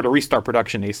ASAP, or to restart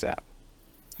production ASAP.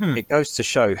 It goes to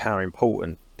show how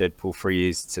important Deadpool 3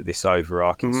 is to this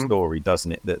overarching story,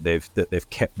 doesn't it? That they've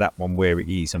kept that one where it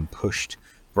is and pushed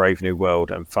Brave New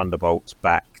World and Thunderbolts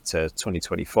back to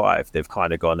 2025. They've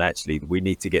kind of gone, actually, we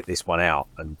need to get this one out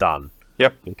and done.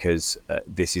 Yep. Because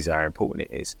this is how important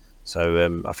it is.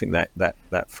 So I think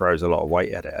that throws a lot of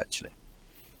weight at it, actually.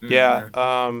 Yeah.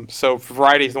 So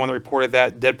Variety is the one that reported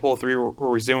that Deadpool 3 will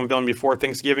resume filming before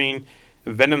Thanksgiving.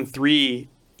 Venom 3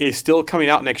 is still coming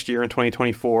out next year in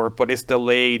 2024, but it's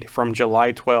delayed from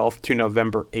July 12th to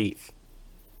November 8th.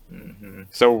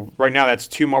 So right now, that's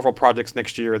 2 Marvel projects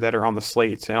next year that are on the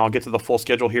slate, and I'll get to the full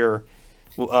schedule here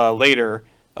later.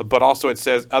 But also, it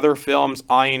says other films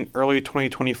eyeing early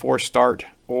 2024 start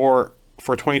or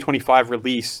for 2025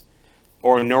 release,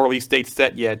 or no release date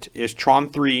set yet, is Tron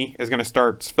 3 is going to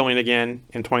start filming again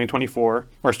in 2024,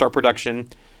 or start production.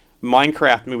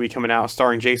 Minecraft movie coming out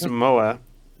starring Jason Momoa,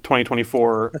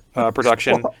 2024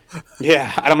 production.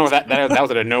 Yeah, I don't know, that was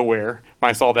out of nowhere when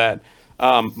I saw that.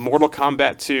 Mortal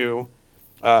Kombat 2,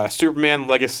 Superman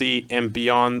Legacy, and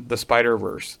Beyond the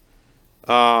Spider-Verse.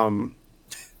 Sorry,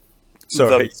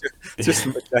 just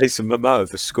Jason Momoa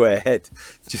with a square head,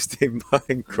 just in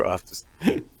Minecraft.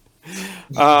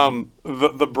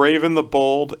 The Brave and the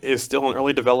Bold is still in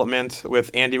early development, with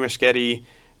Andy Muschietti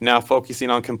now focusing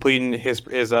on completing his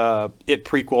It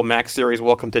prequel Max series,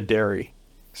 Welcome to Derry.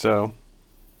 So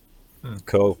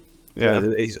cool. Yeah,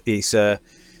 he's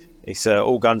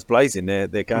all guns blazing.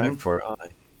 They're going for it, aren't they?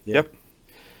 Yeah.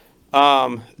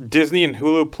 Yep. Disney and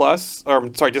Hulu Plus,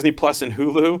 or sorry, Disney Plus and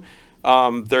Hulu.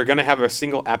 They're going to have a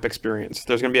single app experience.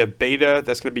 There's going to be a beta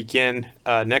that's going to begin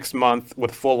next month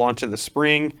with full launch in the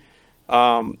spring.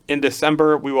 In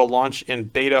December, we will launch in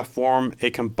beta form a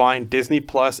combined Disney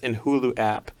Plus and Hulu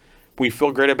app. We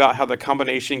feel great about how the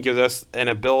combination gives us an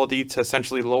ability to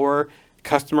essentially lower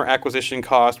customer acquisition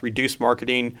costs, reduce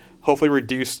marketing, hopefully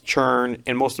reduce churn,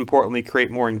 and most importantly,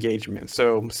 create more engagement.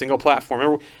 So single platform.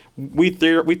 Remember,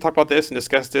 we talked about this and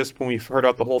discussed this when we heard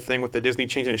about the whole thing with the Disney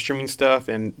changing the streaming stuff,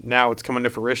 and now it's coming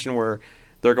to fruition where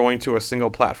they're going to a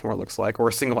single platform, it looks like, or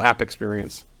a single app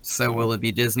experience. So will it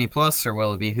be Disney Plus or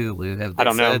will it be Hulu? I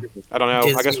don't know.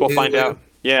 Disney, I guess we'll find out.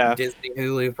 Yeah, Disney,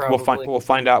 Hulu, probably. We'll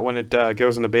find out when it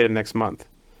goes into beta next month.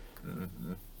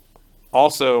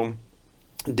 Also,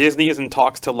 Disney is in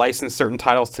talks to license certain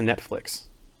titles to Netflix.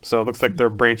 So it looks like they're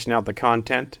branching out the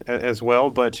content as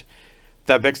well. But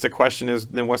that begs the question is,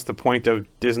 then what's the point of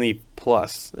Disney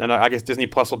Plus? And I guess Disney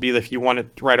Plus will be if you want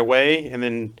it right away and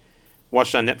then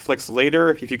watch it on Netflix later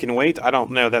if you can wait. I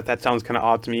don't know. That sounds kind of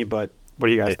odd to me, but what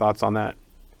are you guys' thoughts on that?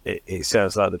 It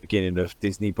sounds like the beginning of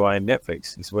Disney buying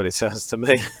Netflix. Is what it sounds to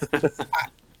me.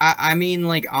 I mean,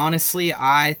 like, honestly,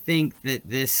 I think that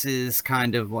this is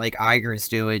kind of like Iger's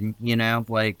doing,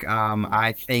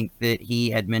 I think that he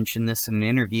had mentioned this in an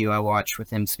interview I watched with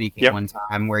him speaking one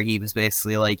time, where he was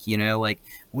basically like,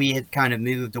 we had kind of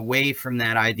moved away from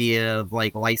that idea of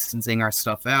like licensing our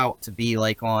stuff out to be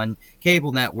like on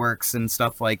cable networks and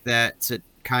stuff like that, to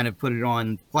kind of put it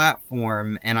on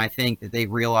platform. And I think that they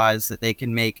realized that they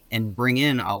can make and bring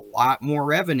in a lot more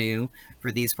revenue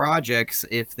for these projects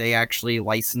if they actually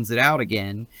license it out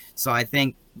again. So I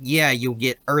think, you'll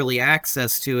get early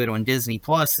access to it on Disney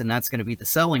Plus, and that's going to be the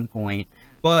selling point.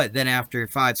 But then after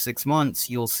 5-6 months,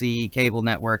 you'll see cable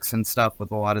networks and stuff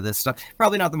with a lot of this stuff.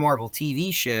 Probably not the Marvel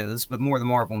TV shows, but more the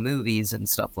Marvel movies and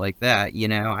stuff like that.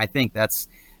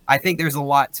 I think there's a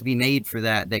lot to be made for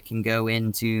that can go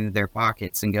into their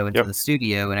pockets and go into the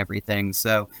studio and everything.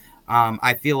 So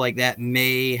I feel like that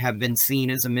may have been seen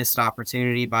as a missed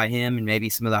opportunity by him and maybe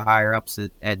some of the higher ups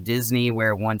at Disney,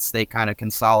 where once they kind of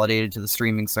consolidated to the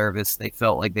streaming service, they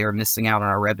felt like they were missing out on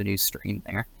a revenue stream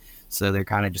there. So they're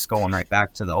kind of just going right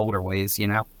back to the older ways, you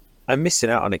know? I'm missing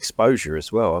out on exposure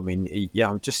as well. I mean, yeah,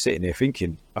 I'm just sitting here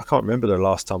thinking, I can't remember the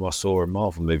last time I saw a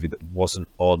Marvel movie that wasn't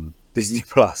on Disney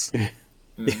Plus. Yeah,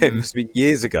 it must have been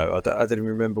years ago. I don't even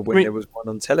remember when there was one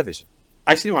on television.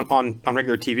 I see them on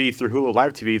regular TV through Hulu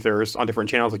Live TV. There's on different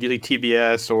channels, like usually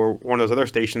TBS or one of those other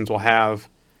stations will have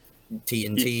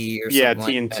TNT or yeah,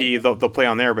 something TNT. like that. They'll play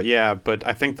on there, but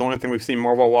I think the only thing we've seen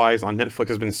Marvel wise on Netflix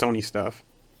has been Sony stuff.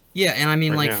 Yeah, and I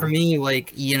mean, Right like, now. for me,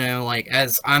 like, you know, like,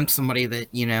 as I'm somebody that,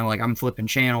 you know, like, I'm flipping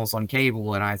channels on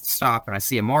cable and I stop and I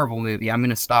see a Marvel movie, I'm going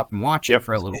to stop and watch it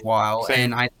for a little while. Same.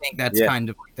 And I think that's kind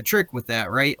of like the trick with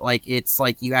that, right? Like, it's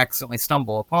like you accidentally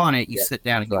stumble upon it, you sit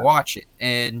down and you watch it.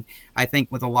 And I think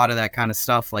with a lot of that kind of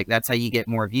stuff, like, that's how you get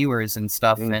more viewers and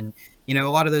stuff. And, you know,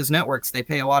 a lot of those networks, they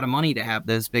pay a lot of money to have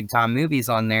those big time movies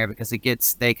on there because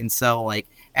they can sell, like,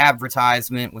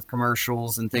 advertisement with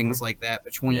commercials and things like that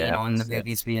between on the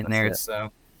movies being there.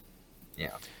 So.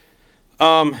 Yeah.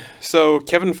 So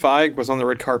Kevin Feige was on the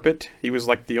red carpet. He was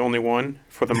like the only one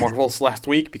for the Marvels last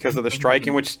week because of the strike.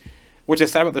 And which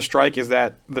is sad about the strike is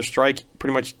that the strike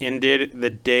pretty much ended the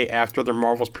day after the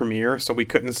Marvels premiere, so we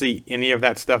couldn't see any of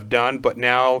that stuff done. But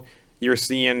now you're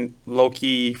seeing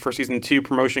Loki for season 2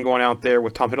 promotion going out there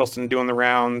with Tom Hiddleston doing the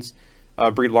rounds.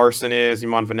 Brie Larson is,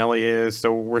 Iman Vannelli is.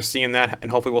 So we're seeing that,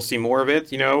 and hopefully we'll see more of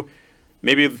it. You know,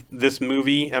 maybe this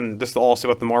movie, and this will also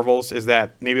about the Marvels, is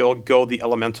that maybe it'll go the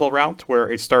Elemental route where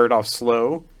it started off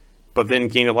slow, but then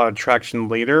gained a lot of traction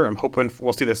later. I'm hoping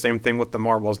we'll see the same thing with the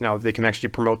Marvels now that they can actually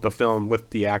promote the film with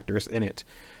the actors in it.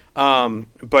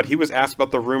 But he was asked about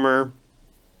the rumor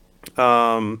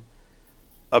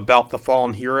about the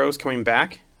Fallen Heroes coming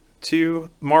back to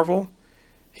Marvel.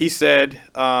 He said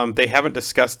they haven't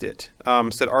discussed it.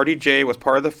 Said RDJ was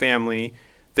part of the family.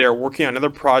 They're working on another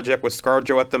project with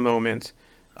ScarJo at the moment.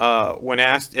 When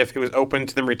asked if it was open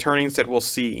to them returning, said, we'll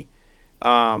see.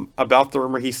 About the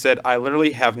rumor, he said, I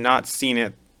literally have not seen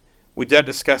it. We did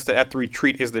discuss that at the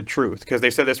retreat is the truth. Because they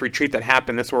said this retreat that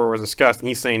happened, that's where it was discussed. And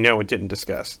he's saying, no, it didn't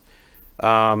discuss.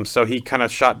 So he kind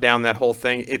of shot down that whole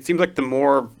thing. It seems like the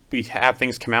more we have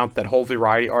things come out, that whole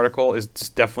Variety article is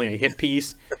just definitely a hit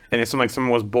piece. And it's something like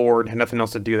someone was bored, had nothing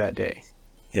else to do that day.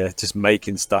 Yeah, just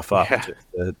making stuff up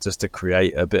just to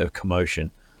create a bit of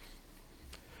commotion.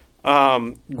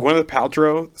 Gwyneth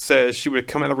Paltrow says she would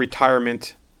come out of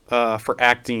retirement for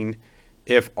acting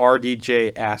if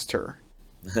RDJ asked her.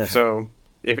 So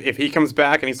if he comes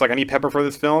back and he's like, I need Pepper for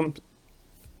this film,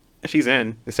 she's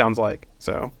in, it sounds like.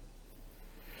 So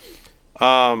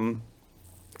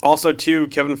also too,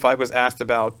 Kevin Feige was asked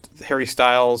about Harry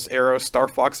Styles' Arrow Star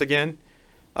Fox again.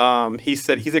 He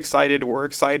said he's excited, we're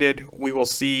excited, we will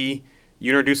see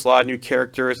you introduce a lot of new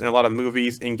characters in a lot of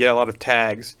movies and get a lot of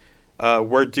tags.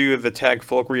 Where do the tag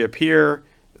folk reappear?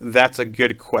 That's a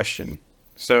good question.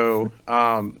 So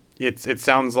it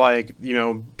sounds like, you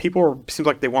know, seems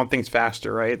like they want things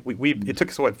faster, right? It took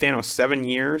us, Thanos 7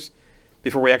 years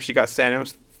before we actually got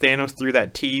Thanos through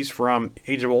that tease from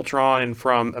Age of Ultron and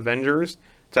from Avengers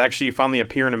to actually finally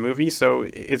appear in a movie. So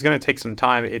it's going to take some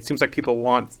time. It seems like people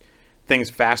want things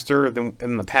faster than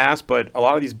in the past, but a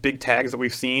lot of these big tags that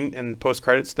we've seen in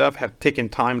post-credit stuff have taken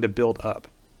time to build up.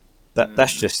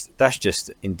 That's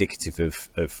just indicative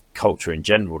of culture in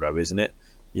general, though, isn't it?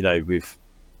 You know, with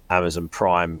Amazon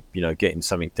Prime, you know, getting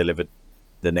something delivered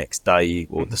the next day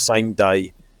or the same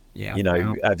day. Yeah, you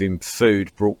know, having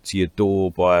food brought to your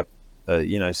door by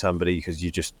somebody because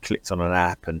you just clicked on an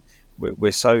app, and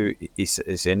we're so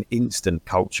it's an instant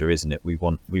culture, isn't it? We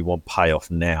want payoff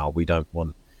now. We don't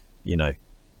want, you know,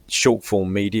 short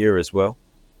form media as well.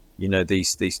 You know,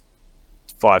 these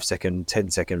 5-second,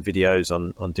 10-second videos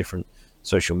on different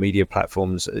social media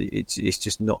platforms. It's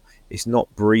just not. It's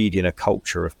not breeding a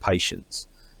culture of patience.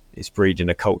 It's breeding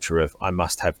a culture of I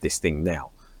must have this thing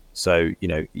now. So, you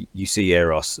know, you see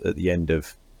Eros at the end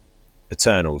of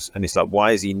Eternals, and it's like,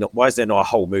 why is there not a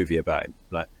whole movie about him?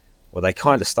 Like, well, they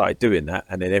kind of started doing that,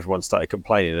 and then everyone started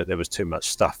complaining that there was too much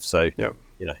stuff. So, you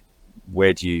know,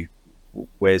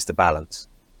 where's the balance?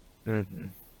 Mm-hmm.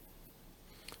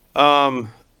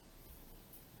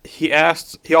 He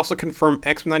also confirmed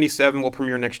X-Men 97 will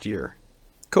premiere next year.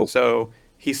 Cool. So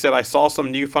he said, I saw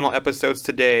some new final episodes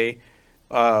today,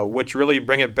 which really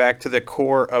bring it back to the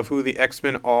core of who the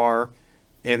X-Men are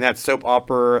in that soap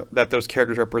opera that those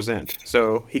characters represent.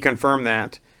 So he confirmed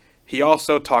that. He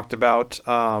also talked about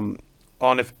on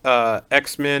if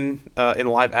X-Men in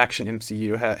live action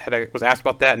MCU was asked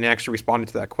about that, and he actually responded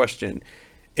to that question.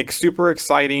 It's super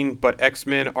exciting, but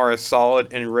X-Men are as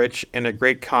solid and rich and a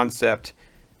great concept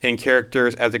and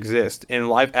characters as exist. In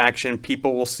live action,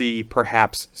 people will see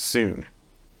perhaps soon.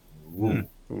 Hmm.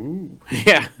 Ooh.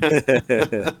 Yeah.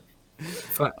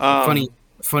 Funny,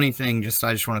 funny thing. I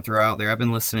just want to throw out there. I've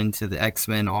been listening to the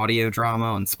X-Men audio drama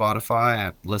on Spotify.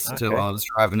 I listened to it while I was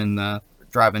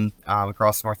driving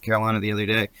across North Carolina the other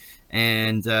day,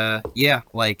 and yeah,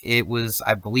 like it was,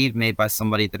 I believe, made by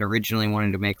somebody that originally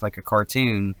wanted to make like a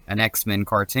cartoon, an X-Men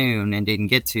cartoon, and didn't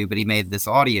get to, but he made this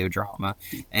audio drama,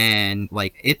 and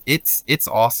like it's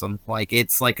awesome. Like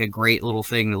it's like a great little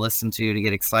thing to listen to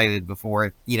get excited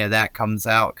before that comes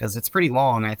out, because it's pretty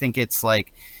long. I think it's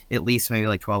like at least maybe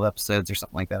like 12 episodes or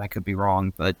something like that. I could be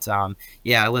wrong, but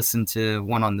yeah, I listened to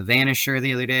one on the Vanisher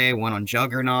the other day, one on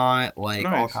Juggernaut, like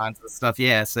all Nice. kinds of stuff.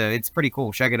 Yeah, so it's pretty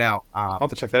cool. Check it out. I'll have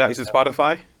to check that out. Is it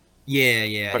Spotify?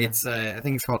 Yeah, Okay. it's I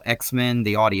think it's called X-Men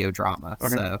the audio drama.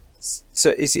 Okay.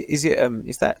 So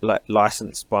Is that like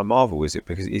licensed by Marvel? Is it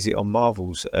because is it on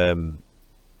Marvel's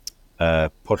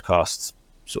podcasts?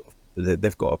 Sort of,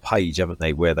 they've got a page, haven't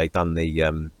they, where they've done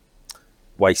the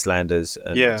Wastelanders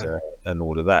and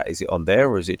all of that. Is it on there,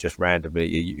 or is it just randomly? Are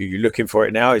you looking for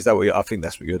it now? Is that what I think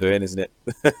that's what you're doing, isn't it?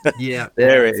 yeah,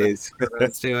 There it is.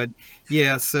 Let's do it.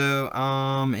 Yeah, so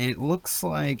it looks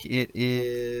like it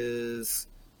is.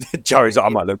 Joey's like, I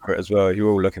might look for it as well. You're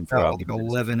all looking for it. Like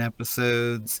 11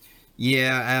 episodes.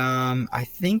 Yeah, I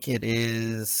think it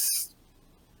is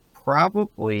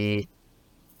probably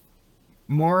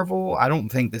Marvel. I don't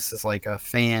think this is like a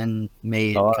fan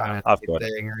made kind of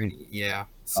thing or any. Yeah.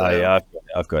 So, yeah,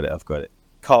 I've got it.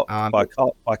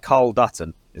 By Carl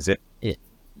Dutton, is it?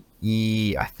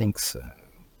 Yeah, I think so.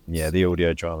 Yeah, the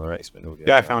audio drama, X-Men audio.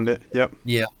 Yeah, I found it. Yep.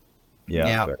 Yeah.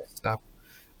 Stop.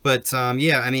 But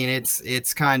yeah, I mean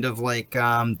it's kind of like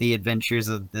the adventures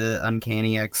of the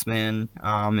Uncanny X-Men.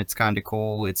 It's kind of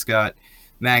cool. It's got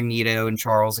Magneto and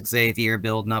Charles Xavier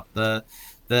building up the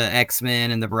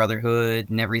X-Men and the Brotherhood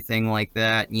and everything like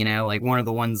that. Like one of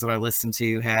the ones that I listened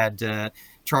to had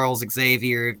Charles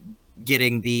Xavier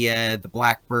getting the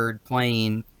Blackbird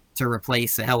plane to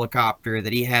replace a helicopter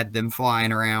that he had them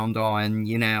flying around on,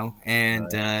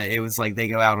 and it was like they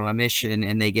go out on a mission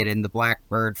and they get in the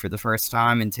Blackbird for the first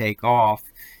time and take off,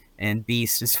 and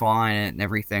Beast is flying it and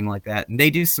everything like that. And they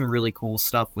do some really cool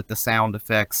stuff with the sound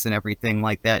effects and everything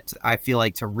like that. I feel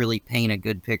like to really paint a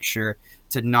good picture,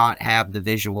 to not have the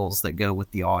visuals that go with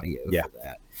the audio for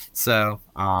that. So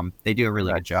they do a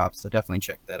really good job. So definitely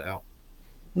check that out.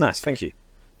 Nice, thank you.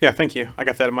 Yeah, thank you. I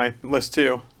got that on my list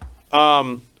too.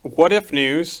 What If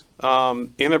news.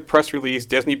 In a press release,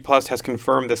 Disney Plus has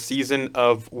confirmed the season 2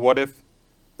 of What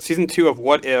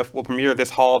If will premiere this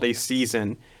holiday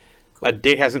season. A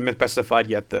date hasn't been specified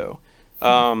yet, though.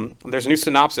 There's a new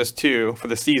synopsis, too, for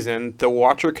the season. The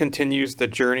Watcher continues the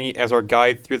journey as our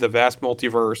guide through the vast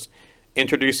multiverse,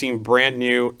 introducing brand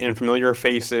new and familiar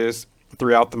faces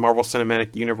throughout the Marvel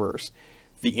Cinematic Universe.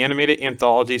 The animated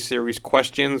anthology series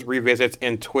questions, revisits,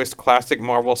 and twists classic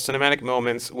Marvel cinematic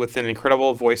moments with an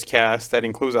incredible voice cast that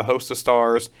includes a host of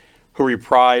stars who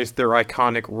reprise their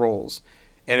iconic roles.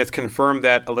 And it's confirmed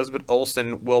that Elizabeth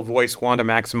Olsen will voice Wanda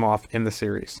Maximoff in the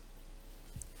series.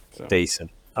 So, decent.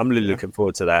 I'm really looking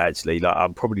forward to that, actually. Like,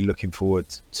 I'm probably looking forward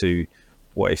to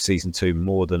What If Season 2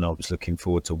 more than I was looking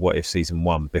forward to What If Season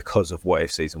 1 because of What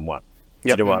If Season 1.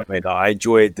 Yep. You know what I mean? I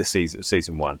enjoyed the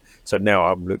season 1, so now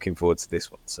I'm looking forward to this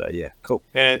one. So yeah, cool.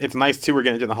 And it's nice too. We're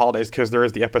getting into the holidays because there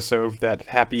is the episode that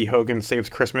Happy Hogan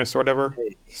Saves Christmas or whatever.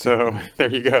 So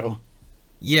there you go.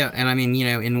 Yeah, and I mean,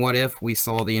 in What If, we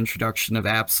saw the introduction of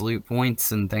absolute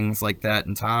points and things like that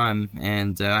in time,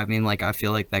 and I mean, like, I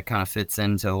feel like that kind of fits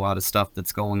into a lot of stuff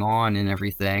that's going on and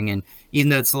everything, and even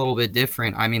though it's a little bit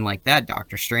different, I mean, like, that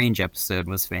Doctor Strange episode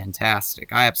was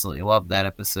fantastic. I absolutely loved that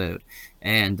episode,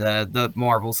 and the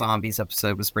Marvel Zombies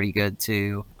episode was pretty good,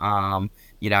 too.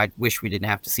 I wish we didn't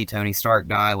have to see Tony Stark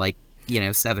die, like,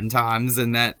 7 times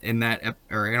in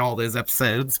all those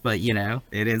episodes, but,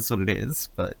 it is what it is,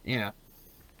 but, yeah.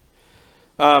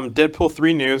 Deadpool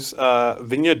 3 news.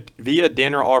 Via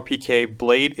Danner RPK,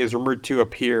 Blade is rumored to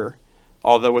appear,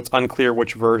 although it's unclear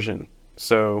which version.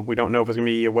 So we don't know if it's going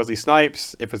to be Wesley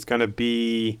Snipes, if it's going to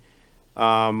be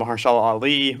Mahershala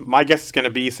Ali. My guess is going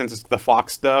to be, since it's the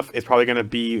Fox stuff, it's probably going to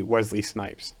be Wesley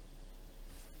Snipes.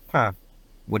 Huh.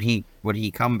 Would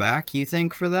he come back, you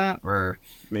think, for that? Or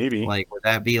maybe. Like, would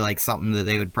that be like something that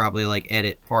they would probably like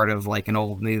edit part of like an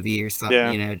old movie or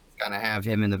something, just kind of have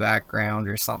him in the background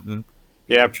or something?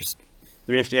 Yeah,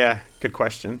 good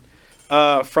question.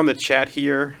 From the chat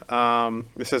here,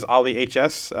 this is Ali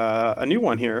HS, a new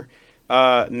one here.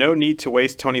 No need to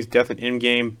waste Tony's death in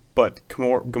Endgame, but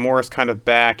Gamora's kind of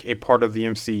back, a part of the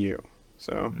MCU.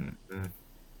 So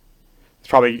it's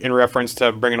probably in reference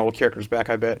to bringing old characters back,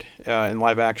 I bet, in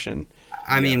live action.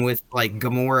 I mean, with like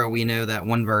Gamora, we know that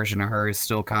one version of her is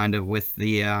still kind of with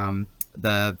the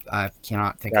I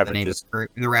cannot think of the name of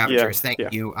the Ravagers. Thank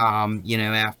you. You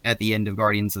know, at the end of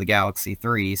Guardians of the Galaxy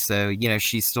 3, so you know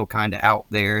she's still kind of out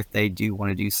there. If they do want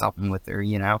to do something with her,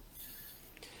 you know.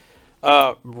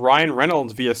 Ryan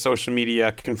Reynolds via social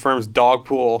media confirms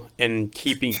Dogpool and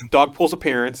keeping Dogpool's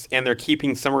appearance, and they're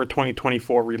keeping summer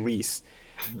 2024 release.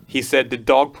 He said, "Did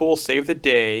Dogpool save the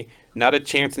day? Not a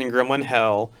chance in Gremlin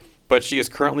hell, but she is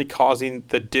currently causing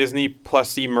the Disney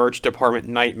Plus-y merch department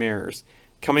nightmares.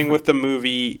 Coming with the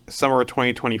movie summer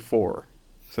 2024."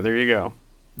 So there you go.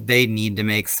 They need to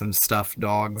make some stuffed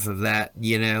dogs of that,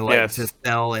 you know, like to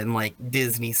sell in like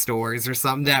Disney stores or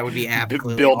something. That would be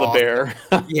absolutely build awesome. a bear.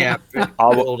 Yeah, I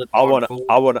want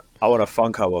a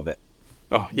Funko of it.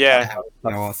 Oh yeah,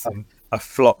 awesome. A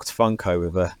flocked Funko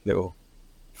with a little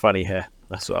funny hair.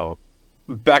 That's what I want.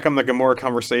 Back on the Gamora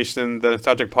conversation, the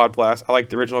Nostalgic Pod Blast, I like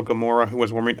the original Gamora who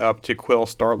was warming up to Quill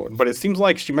Star-Lord, but it seems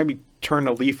like she might be turning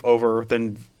a leaf over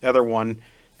than the other one,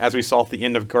 as we saw at the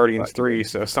end of Guardians 3,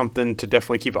 so something to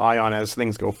definitely keep an eye on as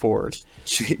things go forward.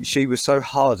 She was so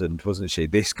hardened, wasn't she?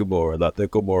 This Gamora, like the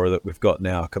Gamora that we've got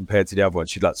now, compared to the other one,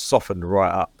 she like softened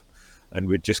right up, and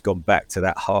we'd just gone back to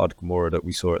that hard Gamora that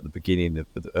we saw at the beginning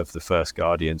of the first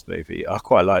Guardians movie. I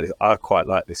quite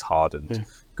like this hardened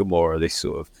Gamora, this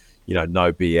sort of, you know,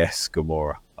 no BS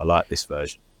Gamora. I like this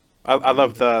version. I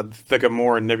love the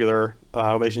Gamora and Nebula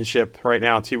relationship right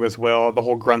now too, as well. The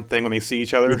whole grunt thing when they see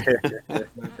each other.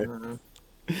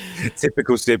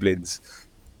 Typical siblings.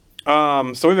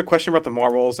 So we have a question about the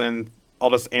Marvels, and I'll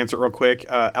just answer it real quick.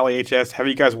 LAHS, have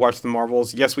you guys watched the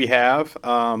Marvels? Yes, we have.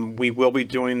 We will be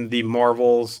doing the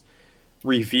Marvels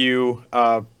review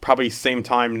probably same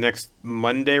time next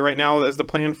Monday. Right now is the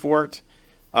plan for it.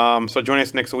 So join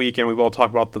us next week, and we will talk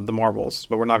about the Marvels,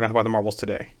 but we're not going to talk about the Marvels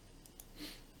today.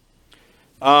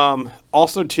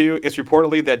 Also, too, it's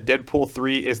reportedly that Deadpool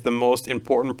 3 is the most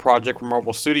important project for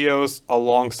Marvel Studios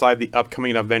alongside the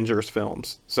upcoming Avengers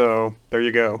films. So there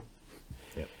you go.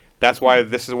 Yep. That's why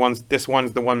this one's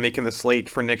the one making the slate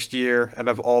for next year out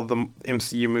of all the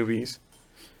MCU movies.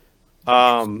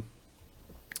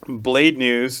 Blade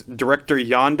news. Director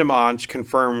Jan Dimanche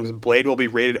confirms Blade will be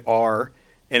rated R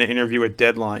in an interview with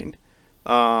Deadline.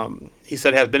 He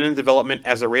said it has been in development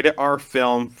as a rated R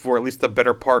film for at least the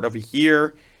better part of a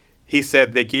year. He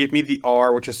said, "They gave me the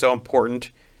R, which is so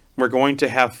important. We're going to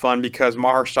have fun because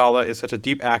Mahershala is such a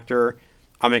deep actor.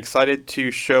 I'm excited to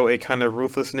show a kind of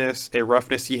ruthlessness, a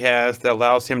roughness he has that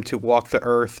allows him to walk the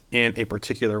earth in a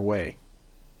particular way."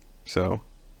 So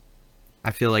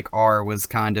I feel like R was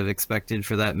kind of expected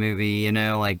for that movie, you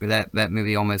know, like that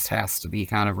movie almost has to be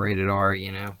kind of rated R,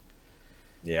 you know.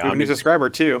 Yeah, I'm a new subscriber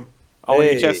too.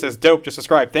 LHS says, "Dope, just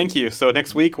subscribe." Thank you. So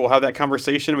next week we'll have that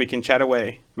conversation. We can chat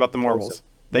away about the Marvels. Awesome.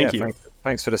 Thank you.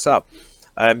 Thanks for the sub.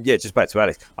 Just back to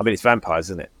Alex. I mean, it's vampires,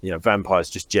 isn't it? You know, vampires,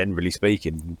 just generally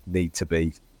speaking, need to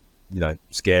be, you know,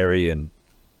 scary and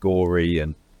gory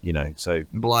and, you know, so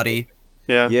bloody.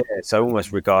 Yeah. So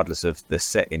almost regardless of the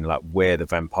setting, like where the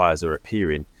vampires are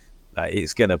appearing,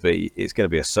 it's gonna be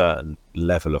a certain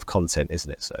level of content, isn't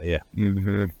it? So yeah.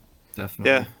 Mm-hmm.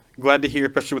 Definitely. Yeah. Glad to hear,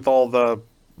 especially with all the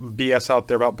BS out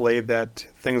there about Blade, that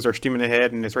things are steaming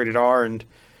ahead and it's rated R, and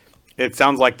it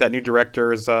sounds like that new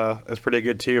director is pretty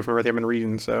good too from everything I've been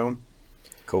reading. So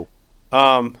cool.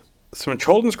 Some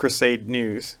Children's Crusade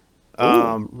news.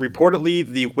 Reportedly,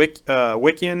 the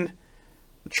Wiccan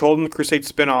Children's Crusade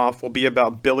spinoff will be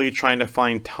about Billy trying to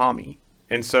find Tommy,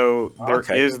 and so there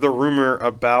is the rumor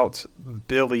about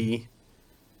Billy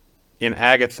and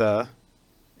Agatha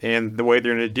and the way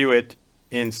they're going to do it.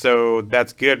 And so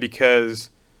that's good because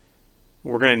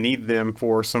we're going to need them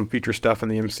for some future stuff in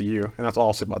the MCU. And that's all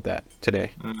I'll say about that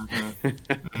today.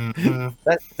 Mm-hmm.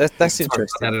 That's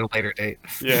interesting. At a later date.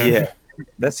 Yeah.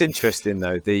 That's interesting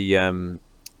though.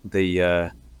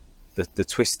 The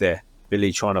twist there.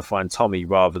 Billy trying to find Tommy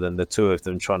rather than the two of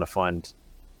them trying to find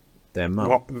their mum.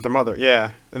 Well, the mother,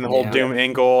 yeah. And the whole Doom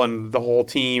angle and the whole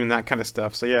team and that kind of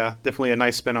stuff. So yeah, definitely a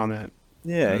nice spin on that.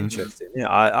 Yeah, interesting. Yeah,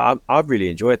 I really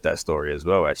enjoyed that story as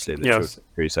well, actually, the Children's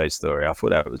Crusade story. I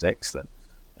thought that was excellent.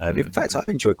 In fact, I've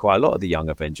enjoyed quite a lot of the Young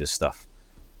Avengers stuff,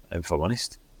 if I'm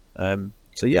honest.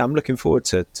 So yeah, I'm looking forward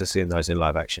to seeing those in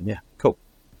live action. Yeah, cool.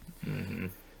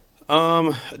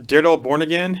 Daredevil Born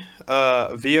Again,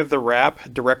 via The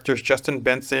Wrap, directors Justin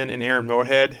Benson and Aaron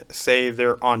Moorhead say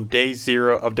they're on day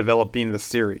 0 of developing the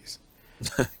series.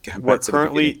 we're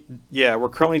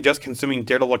currently just consuming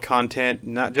Daredevil content,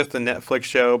 not just the Netflix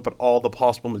show, but all the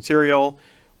possible material.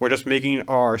 We're just making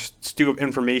our stew of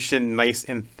information nice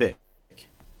and thick.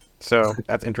 So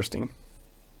that's interesting.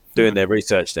 Doing their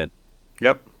research then.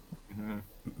 Yep.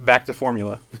 Back to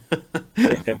formula.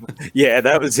 Yeah,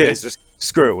 that was it. It's just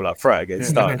screw it all up, throw it again,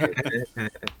 start.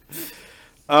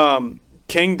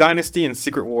 Kang Dynasty and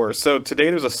Secret Wars. So today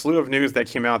there's a slew of news that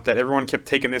came out that everyone kept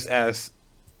taking this as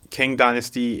Kang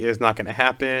Dynasty is not going to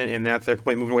happen and that they're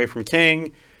completely moving away from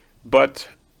Kang. But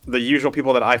the usual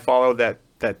people that I follow that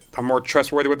are more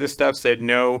trustworthy with this stuff said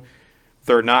no,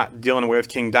 they're not dealing with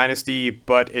King Dynasty,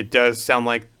 but it does sound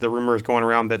like the rumor is going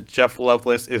around that Jeff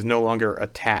Loveless is no longer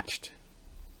attached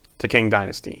to King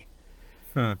Dynasty.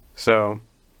 So,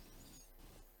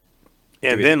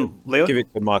 and give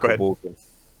it to Michael Baldwin.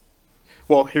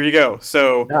 Well, here you go.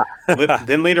 So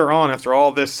then later on, after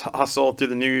all this hustle through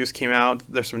the news came out,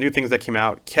 there's some new things that came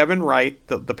out. Kevin Wright,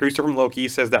 the producer from Loki,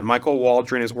 says that Michael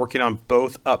Waldron is working on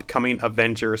both upcoming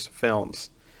Avengers films.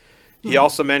 He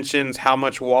also mentions how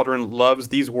much Waldron loves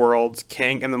these worlds,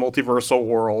 Kang and the multiversal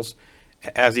worlds,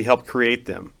 as he helped create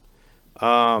them.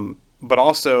 But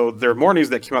also, there are more news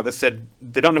that came out that said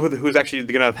they don't know who's actually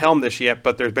going to helm this yet,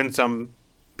 but there's been some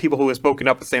people who have spoken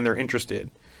up and saying they're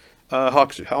interested.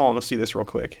 Hold on, let's see this real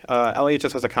quick.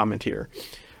 LHS has a comment here.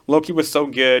 Loki was so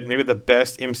good, maybe the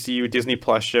best MCU Disney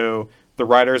Plus show. The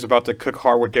writer is about to cook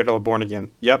hard with Daredevil Born Again.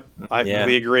 Yep, I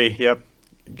really agree. Yep,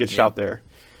 good shout there.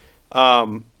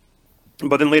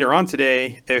 But then later on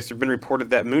today, it's been reported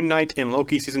that Moon Knight and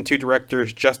Loki Season 2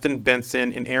 directors Justin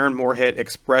Benson and Aaron Moorhead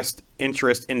expressed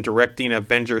interest in directing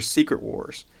Avengers Secret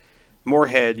Wars.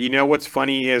 Moorhead, you know what's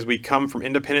funny is we come from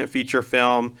independent feature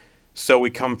film, so we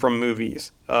come from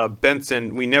movies.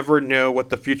 Benson, we never know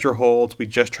what the future holds. We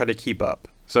just try to keep up.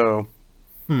 So,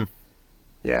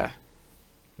 yeah.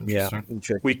 Yeah,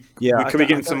 we could be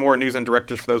getting some more news and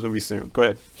directors for those movies soon. Go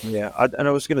ahead. Yeah, and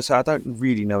I was going to say I don't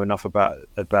really know enough about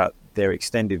their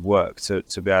extended work to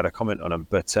be able to comment on them.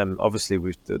 But obviously,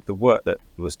 with the work that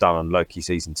was done on Loki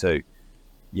season 2,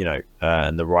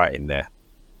 and the writing there,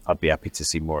 I'd be happy to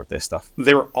see more of their stuff.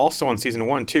 They were also on season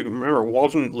 1 too. Remember,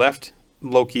 Waldron left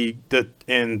Loki,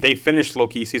 and they finished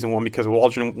Loki season 1 because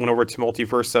Waldron went over to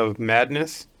Multiverse of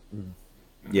Madness.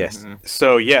 Yes.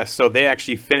 So they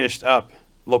actually finished up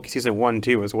Loki season 1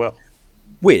 too as well.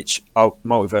 Which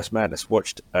Multiverse Madness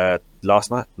watched last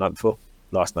night before,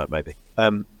 last night maybe.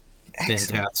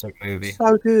 Fantastic movie.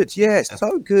 So good,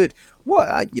 so good.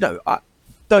 What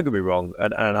don't get me wrong,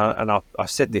 and I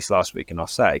said this last week, and I'll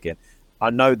say it again. I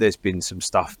know there's been some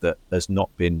stuff that has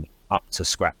not been up to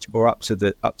scratch or up to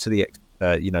the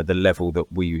the level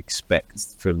that we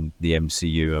expect from the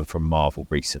MCU and from Marvel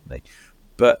recently.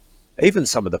 But even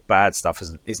some of the bad stuff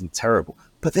isn't terrible.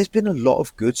 But there's been a lot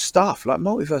of good stuff. Like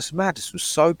Multiverse of Madness was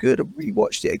so good. I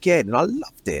rewatched it again and I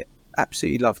loved it.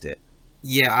 Absolutely loved it.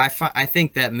 Yeah, I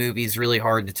think that movie's really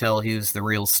hard to tell who's the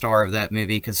real star of that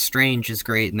movie, because Strange is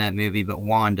great in that movie, but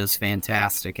Wanda's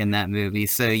fantastic in that movie.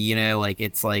 So,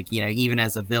 it's like, even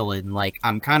as a villain, like,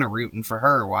 I'm kind of rooting for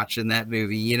her watching that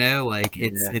movie,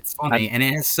 it's funny. And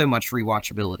it has so much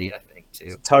rewatchability, I think,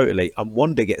 too. Totally. And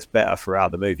Wanda gets better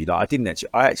throughout the movie. Like, I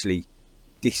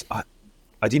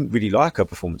didn't really like her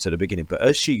performance at the beginning, but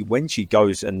when she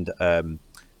goes and,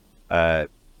 what's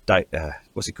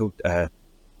it called?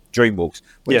 Dreamwalks.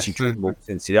 When she dreamwalks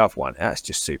into the other one, that's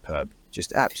just superb.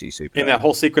 Just absolutely superb. And that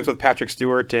whole sequence with Patrick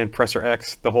Stewart and Professor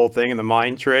X, the whole thing and the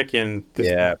mind trick and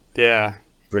brilliant.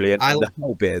 And the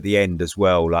whole bit at the end as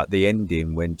well, like the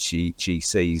ending when she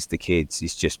sees the kids,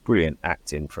 is just brilliant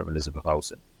acting from Elizabeth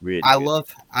Olsen. Really I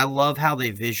love how they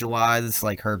visualize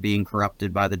like her being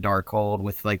corrupted by the Darkhold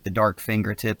with like the dark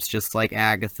fingertips, just like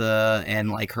Agatha, and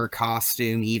like her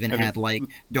costume even had like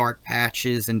dark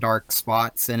patches and dark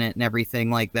spots in it and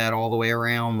everything like that all the way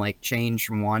around, like change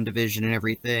from WandaVision and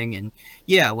everything. And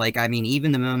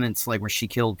even the moments like where she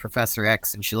killed Professor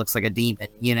X and she looks like a demon,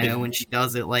 when she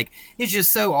does it, like it's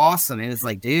just so awesome. It was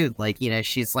like, dude, like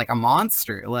she's like a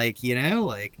monster,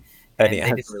 and it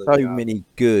has really many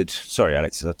good. Sorry,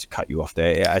 Alex, I had to cut you off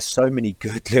there. It has so many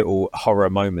good little horror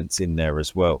moments in there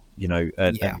as well,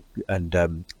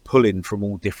 and pulling from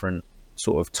all different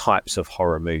sort of types of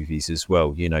horror movies as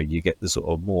well. You get the sort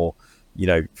of more,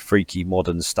 freaky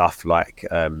modern stuff like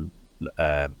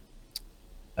The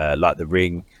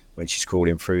Ring, when she's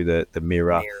crawling through the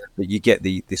mirror. But you get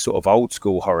the sort of old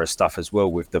school horror stuff as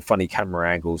well, with the funny camera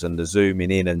angles and the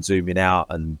zooming in and zooming out,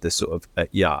 and the sort of I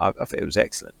think it was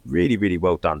excellent, really, really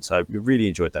well done. So we really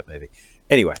enjoyed that movie.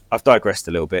 Anyway, I've digressed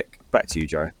a little bit. Back to you,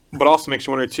 Joe. But also makes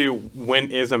you wonder too,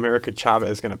 when is America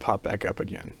Chavez going to pop back up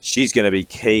again? She's going to be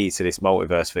key to this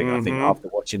multiverse thing. I think after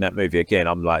watching that movie again,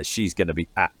 I'm like, she's going to be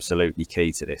absolutely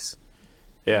key to this.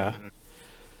 Yeah.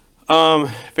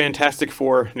 Fantastic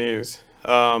Four news.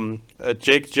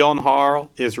 Jake Gyllenhaal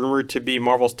is rumored to be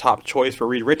Marvel's top choice for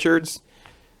Reed Richards.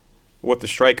 With the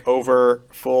strike over,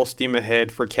 full steam ahead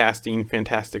for casting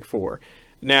Fantastic Four.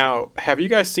 Now, have you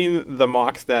guys seen the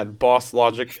mocks that Boss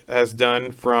Logic has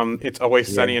done from It's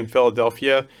Always Sunny in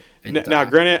Philadelphia? Now,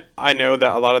 granted, I know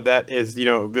that a lot of that is,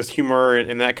 this humor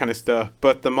and that kind of stuff,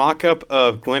 but the mock-up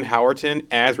of Glenn Howerton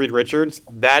as Reed Richards,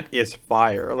 that is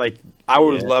fire. Like, I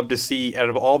would love to see, out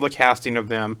of all the casting of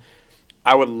them,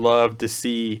 I would love to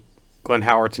see Glenn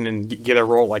Howerton and get a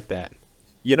role like that.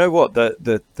 You know what? The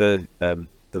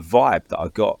vibe that I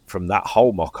got from that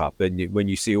whole mock-up, and when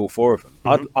you see all four of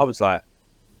them, I was like,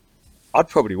 I'd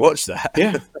probably watch that.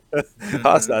 Yeah.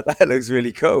 I was like, that looks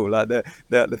really cool. Like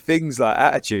the things like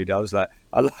attitude, I was like,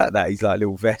 I like that. He's like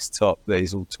little vest top that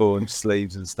he's all torn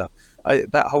sleeves and stuff.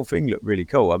 That whole thing looked really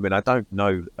cool. I mean, I don't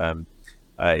know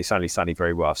It's Only Sunny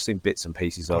very well. I've seen bits and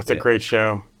pieces of it. It's a great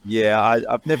show. Yeah,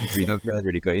 I've never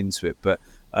really got into it, but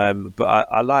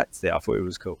I liked it. I thought it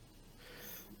was cool.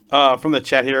 From the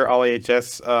chat here, all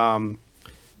AHS.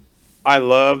 I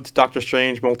loved Doctor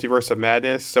Strange Multiverse of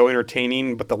Madness, so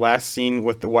entertaining, but the last scene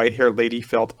with the white-haired lady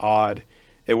felt odd.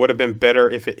 It would have been better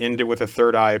if it ended with a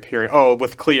third eye appearing. Oh,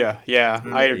 with Clea,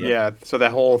 yeah. So that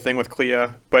whole thing with Clea,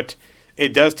 but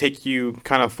it does take you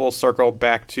kind of full circle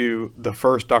back to the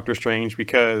first Doctor Strange,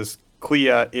 because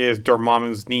Clea is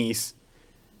Dormammu's niece.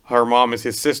 Her mom is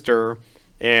his sister,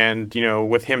 and,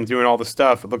 with him doing all the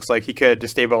stuff, it looks like he could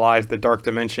destabilize the Dark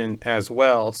Dimension as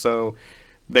well, so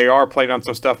they are playing on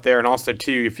some stuff there. And also,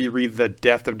 too, if you read The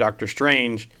Death of Doctor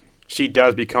Strange, she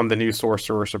does become the new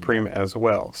Sorcerer Supreme as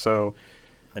well. So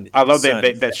I love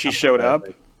that she showed up.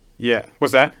 Yeah.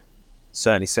 What's that?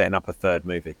 Certainly setting up a third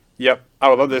movie. Yep. I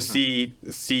would love to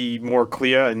see more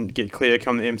Clea and get Clea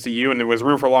come to the MCU. And there was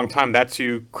room for a long time that's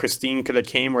who Christine could have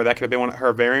came, or that could have been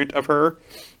her variant of her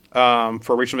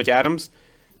for Rachel McAdams.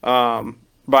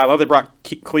 But I love they brought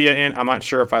Clea in. I'm not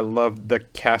sure if I love the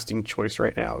casting choice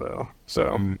right now, though.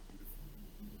 So,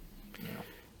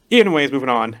 anyways, moving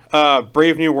on.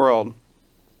 Brave New World.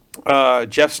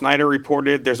 Jeff Snyder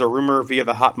reported there's a rumor via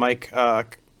the Hot Mic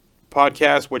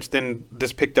podcast, which then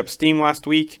this picked up steam last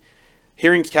week.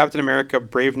 Hearing Captain America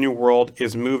Brave New World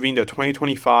is moving to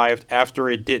 2025 after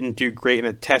it didn't do great in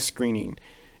a test screening,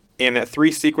 and that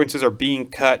 3 sequences are being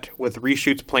cut with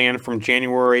reshoots planned from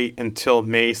January until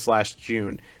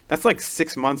May/June. That's like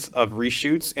 6 months of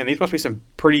reshoots, and these must be some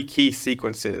pretty key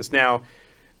sequences. Now,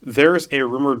 there's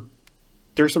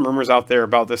some rumors out there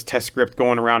about this test script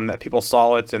going around that people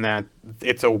saw it and that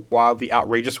it's a wildly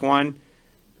outrageous one.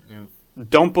 Yeah.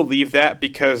 Don't believe that,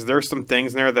 because there's some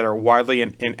things in there that are widely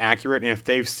inaccurate, and if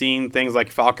they've seen things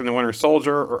like Falcon the Winter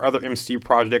Soldier or other MCU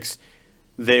projects,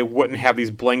 they wouldn't have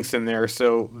these blanks in there.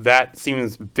 So that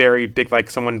seems very big, like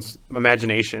someone's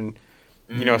imagination.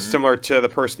 Similar to the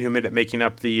person who made it making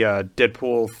up the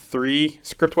Deadpool 3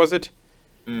 script, was it?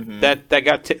 That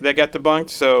got debunked.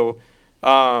 So,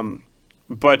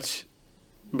 but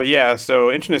yeah.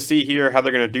 So interesting to see here how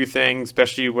they're going to do things,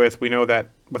 especially we know that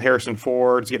with Harrison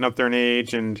Ford's getting up there in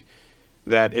age, and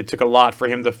that it took a lot for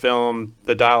him to film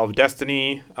The Dial of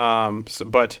Destiny.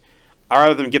 But I'd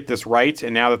rather them get this right,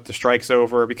 and now that the strike's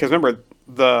over, because remember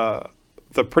the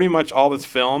pretty much all this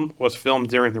film was filmed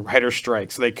during the writer's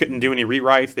strike, so they couldn't do any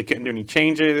rewrites, they couldn't do any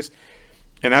changes,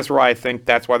 and that's why I think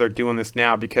that's why they're doing this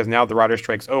now, because now the writer's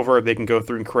strike's over, they can go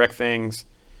through and correct things,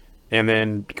 and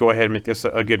then go ahead and make this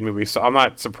a good movie. So I'm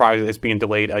not surprised that it's being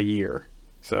delayed a year.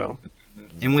 So,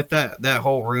 and with that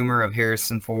whole rumor of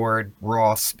Harrison Ford,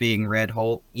 Ross being Red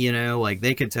Hulk,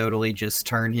 they could totally just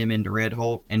turn him into Red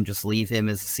Hulk and just leave him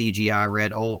as CGI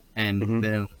Red Hulk, and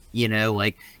boom. He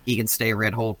can stay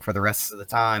Red Hulk for the rest of the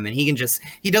time, and he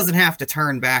doesn't have to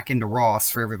turn back into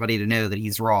Ross for everybody to know that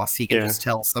he's Ross. He can just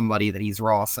tell somebody that he's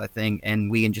Ross, I think,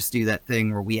 and we can just do that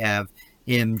thing where we have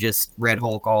him just Red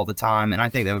Hulk all the time, and I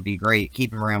think that would be great.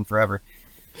 Keep him around forever.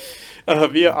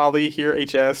 Via Ali here,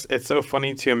 HS, it's so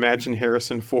funny to imagine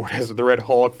Harrison Ford as the Red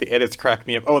Hulk. The edits crack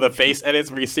me up. Oh, the face edits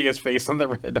where you see his face on the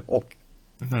Red Hulk.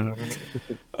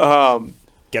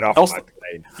 Get off my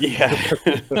plane. Yeah.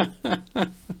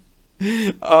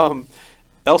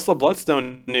 Elsa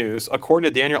Bloodstone news.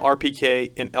 According to Daniel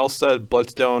RPK, an Elsa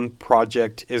Bloodstone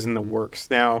project is in the works.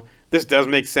 Now, this does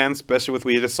make sense, especially with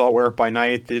we just saw Wear It by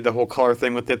Night. They did the whole color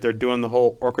thing with it. They're doing the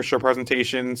whole orchestra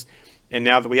presentations. And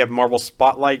now that we have Marvel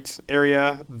Spotlight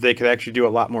area, they could actually do a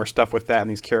lot more stuff with that and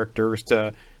these characters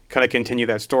to kind of continue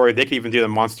that story. They could even do the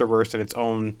MonsterVerse in its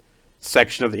own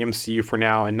section of the MCU for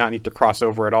now and not need to cross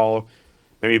over at all.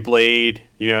 Maybe Blade,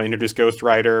 introduce Ghost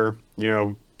Rider,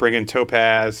 bring in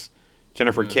Topaz,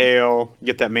 Jennifer Kale,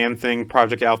 get that Man-Thing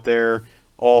project out there.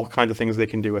 All kinds of things they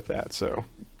can do with that. So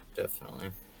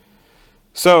Definitely.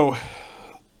 So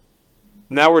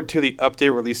now we're to the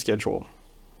update release schedule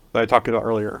that I talked about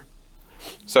earlier.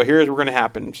 So here's what's going to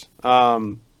happen.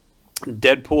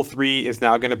 Deadpool 3 is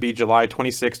now going to be July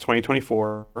 26,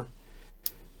 2024.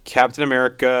 Captain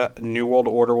America New World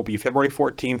Order will be February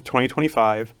 14th,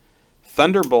 2025.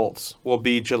 Thunderbolts will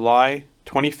be July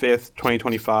 25th,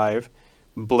 2025.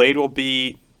 Blade will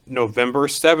be November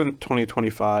 7th,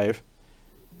 2025.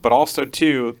 But also,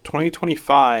 too,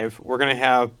 2025, we're going to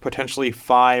have potentially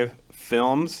 5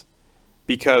 films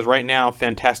because right now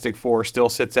Fantastic Four still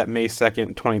sits at May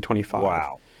 2nd, 2025.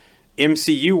 Wow.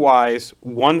 MCU-wise,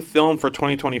 1 film for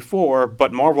 2024,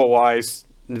 but Marvel-wise,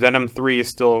 Venom 3 is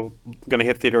still going to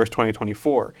hit theaters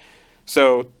 2024.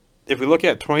 So if we look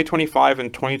at 2025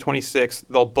 and 2026,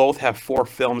 they'll both have 4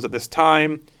 films at this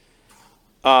time.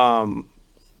 I'm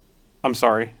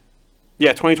sorry.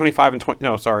 Yeah, 2025 and 20...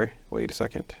 No, sorry. Wait a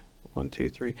second. 1, 2,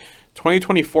 3.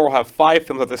 2024 will have 5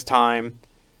 films at this time.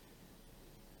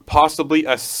 Possibly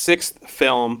a 6th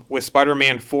film with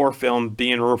Spider-Man 4 film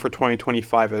being rumored for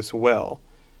 2025 as well.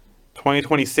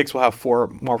 2026 will have 4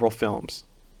 Marvel films.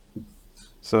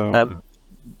 So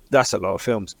that's a lot of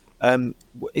films.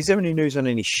 Is there any news on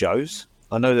any shows?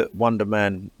 I know that Wonder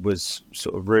Man was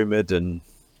sort of rumored and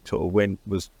sort of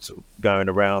was sort of going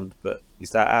around, but is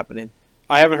that happening?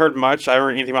 I haven't heard much. I haven't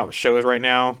heard anything about shows right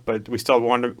now, but we still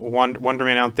have Wonder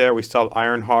Man out there. We still have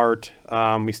Ironheart.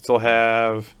 We still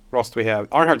have... What else do we have?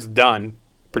 Ironheart's done,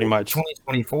 pretty much.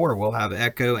 2024, we'll have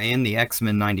Echo and the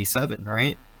X-Men 97,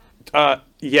 right?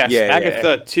 Yes. Yeah,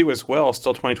 Agatha 2 as well,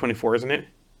 still 2024, isn't it?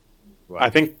 Right. I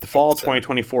think the fall of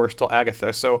 2024 is still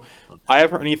Agatha. So I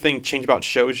haven't heard anything change about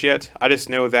shows yet. I just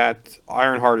know that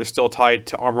Ironheart is still tied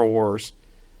to Armor Wars.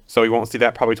 So we won't see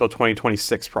that probably till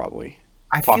 2026, probably.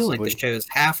 I feel like the shows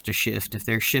have to shift if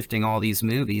they're shifting all these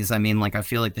movies. I mean, like, I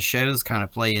feel like the shows kind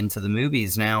of play into the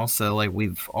movies now, so, like,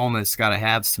 we've almost got to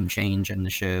have some change in the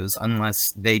shows,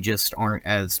 unless they just aren't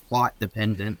as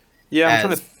plot-dependent. Yeah, I'm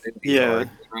trying to... Yeah.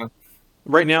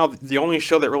 Right now, the only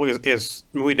show that really is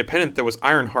movie-dependent, there was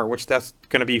Ironheart, which that's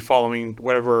going to be following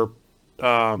whatever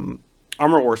Armor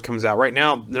Wars comes out. Right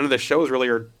now, none of the shows really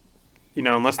are,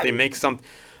 unless they make some...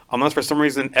 Unless for some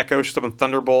reason Echo shows up in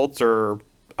Thunderbolts or...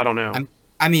 I don't know.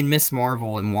 I mean, Miss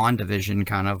Marvel and WandaVision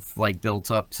kind of, like, built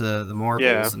up to the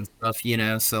Marvels and stuff,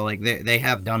 so, like, they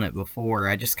have done it before.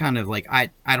 I just kind of, like,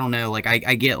 I don't know, like,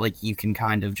 I get, like, you can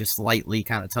kind of just lightly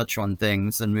kind of touch on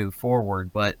things and move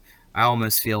forward, but I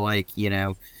almost feel like,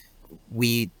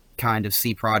 we kind of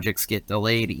see projects get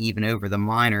delayed even over the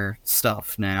minor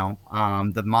stuff now,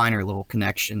 the minor little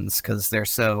connections, because they're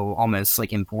so almost,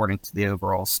 like, important to the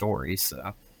overall story,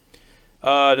 so...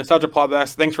 Nostalgia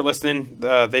Podcast, thanks for listening.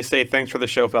 They say thanks for the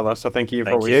show, fella. So thank you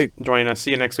for joining us.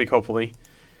 See you next week, hopefully.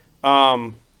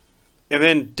 And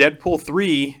then Deadpool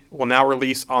 3 will now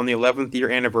release on the 11th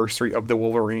year anniversary of the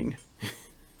Wolverine.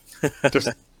 Just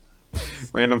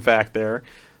random fact there.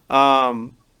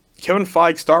 Kevin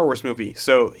Feige Star Wars movie.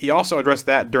 So he also addressed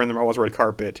that during the Marvel's Red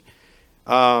Carpet.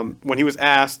 When he was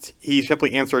asked, he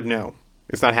simply answered no.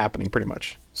 It's not happening, pretty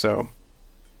much. So,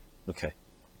 okay.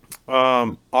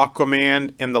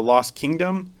 Aquaman and the Lost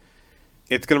Kingdom.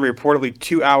 It's going to be reportedly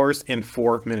 2 hours and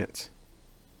 4 minutes.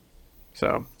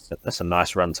 So that's a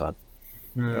nice runtime.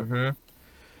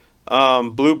 Mm-hmm.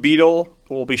 Blue Beetle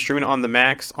will be streaming on the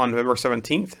Max on November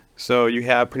 17th. So you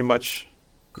have pretty much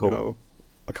a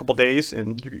couple days,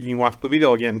 and you can watch Blue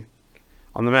Beetle again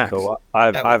on the Max. Cool.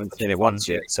 I haven't seen it once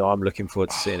yet, so I'm looking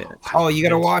forward to seeing it. Oh, you got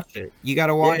to watch it. You got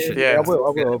to watch it. Yeah, I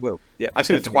will. Yeah, I've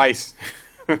seen it twice.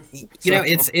 I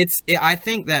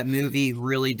think that movie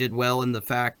really did well in the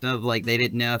fact of, like, they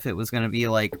didn't know if it was going to be,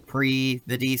 like, pre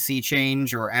the DC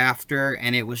change or after,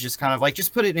 and it was just kind of like,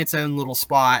 just put it in its own little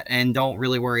spot and don't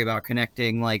really worry about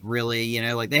connecting, like, really,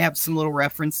 like, they have some little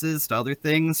references to other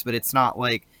things, but it's not,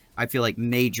 like, I feel like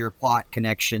major plot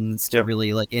connections to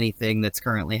really, like, anything that's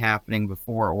currently happening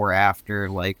before or after,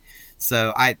 like...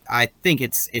 So I think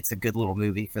it's a good little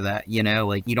movie for that,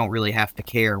 like, you don't really have to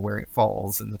care where it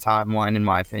falls in the timeline, in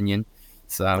my opinion.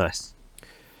 So nice.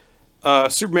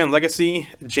 Superman Legacy.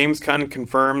 James Gunn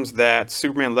confirms that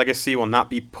Superman Legacy will not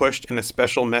be pushed in a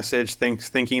special message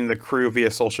thanking the crew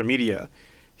via social media.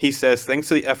 He says, thanks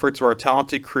to the efforts of our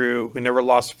talented crew who never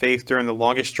lost faith during the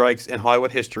longest strikes in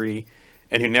Hollywood history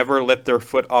and who never let their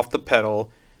foot off the pedal,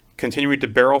 continuing to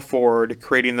barrel forward,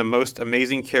 creating the most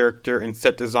amazing character and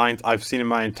set designs I've seen in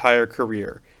my entire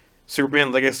career.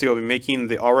 Superman Legacy will be making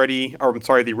the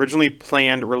originally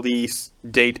planned release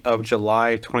date of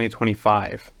July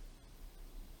 2025.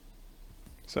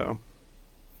 So,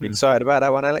 You excited about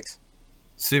that one, Alex?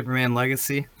 Superman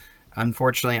Legacy.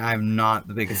 Unfortunately, I'm not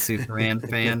the biggest Superman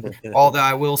fan. Although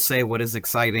I will say what is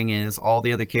exciting is all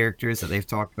the other characters that they've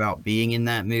talked about being in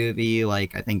that movie.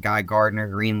 Like, I think Guy Gardner,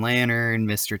 Green Lantern,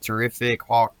 Mr. Terrific,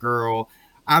 Hawk Girl.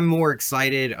 I'm more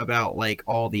excited about, like,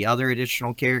 all the other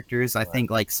additional characters. I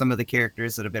think, like, some of the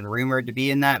characters that have been rumored to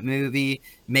be in that movie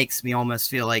makes me almost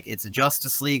feel like it's a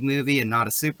Justice League movie and not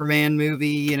a Superman movie,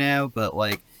 you know? But,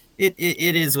 like, it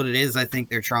is what it is. I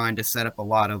think they're trying to set up a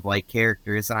lot of like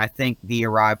characters, and I think the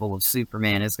arrival of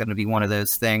Superman is going to be one of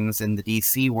those things in the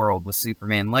DC world with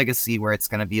Superman Legacy, where it's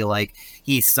going to be like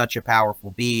he's such a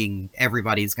powerful being,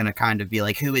 everybody's going to kind of be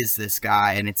like, who is this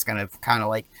guy? And it's going to kind of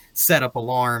like set up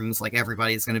alarms, like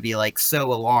everybody's going to be like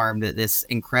so alarmed that this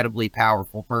incredibly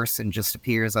powerful person just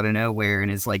appears out of nowhere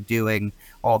and is like doing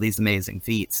all these amazing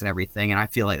feats and everything. And I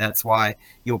feel like that's why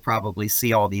you'll probably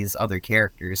see all these other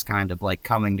characters kind of like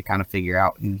coming to kind of figure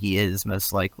out who he is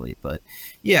most likely. But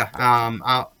yeah,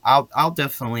 I'll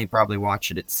definitely probably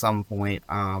watch it at some point.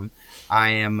 I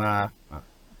am I'm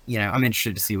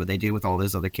interested to see what they do with all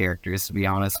those other characters, to be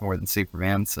honest, more than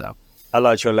Superman. So I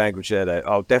like your language there, though.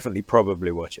 I'll definitely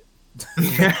probably watch it.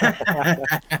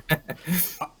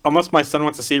 unless my son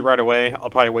wants to see it right away, I'll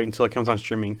probably wait until it comes on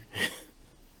streaming.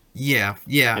 Yeah.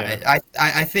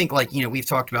 I think, like, you know, we've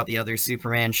talked about the other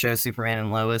Superman show, Superman and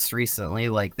Lois, recently.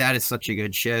 Like, that is such a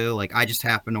good show. Like, I just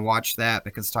happened to watch that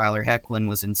because Tyler Hoechlin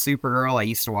was in Supergirl. I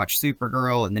used to watch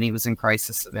Supergirl, and then he was in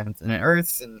Crisis of Infinite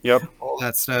Earths and all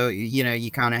that stuff. You know,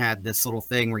 you kind of had this little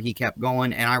thing where he kept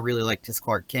going, and I really liked his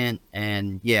Clark Kent.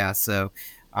 And yeah, so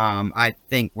I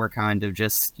think we're kind of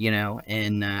just, you know,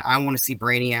 and I want to see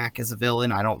Brainiac as a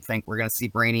villain. I don't think we're going to see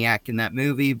Brainiac in that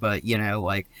movie, but, you know,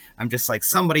 like, I'm just like,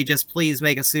 somebody just please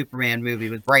make a Superman movie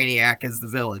with Brainiac as the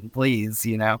villain, please,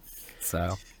 you know?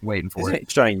 So, waiting for Isn't it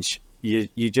strange? You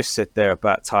just said there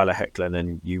about Tyler Hoechlin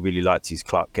and you really liked his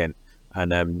Clark Kent.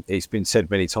 And it's been said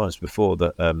many times before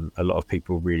that a lot of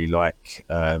people really like,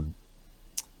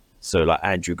 like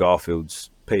Andrew Garfield's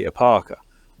Peter Parker.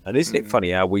 And isn't it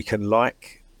funny how we can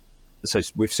like, so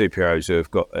with superheroes who have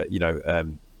got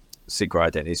secret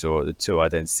identities or the two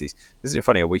identities, isn't it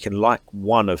funny how we can like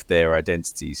one of their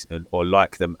identities or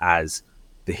like them as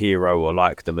the hero or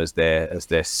like them as their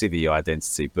civvy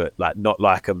identity, but like not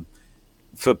like them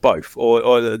for both,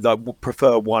 or like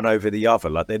prefer one over the other.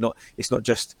 Like they're not. It's not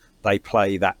just they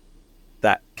play that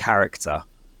character.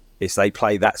 It's they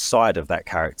play that side of that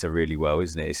character really well,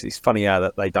 isn't it? It's funny how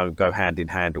that they don't go hand in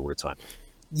hand all the time.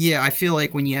 Yeah, I feel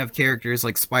like when you have characters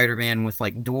like Spider-Man with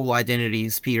like dual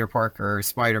identities, Peter Parker or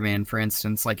Spider-Man, for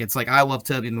instance, like it's like I love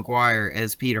Tobey Maguire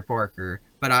as Peter Parker,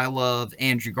 but I love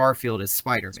Andrew Garfield as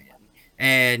Spider-Man.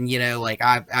 And, you know, like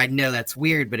I know that's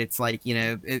weird, but it's like, you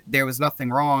know, there was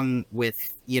nothing wrong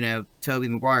with, you know, Tobey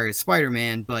Maguire as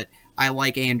Spider-Man, but I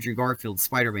like Andrew Garfield's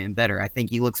Spider-Man better. I think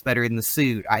he looks better in the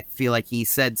suit. I feel like he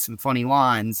said some funny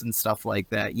lines and stuff like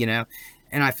that, you know?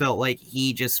 And I felt like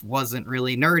he just wasn't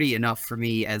really nerdy enough for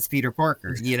me as Peter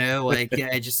Parker, you know, like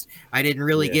I didn't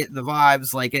really get the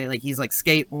vibes, like he's like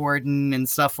skateboarding and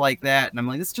stuff like that. And I'm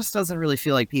like, this just doesn't really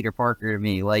feel like Peter Parker to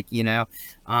me, like, you know?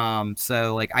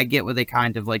 So like, I get what they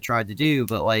kind of like tried to do,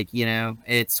 but like, you know,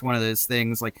 it's one of those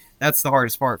things, like that's the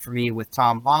hardest part for me with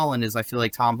Tom Holland is I feel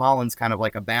like Tom Holland's kind of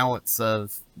like a balance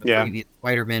of the previous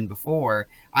Spider-Man before.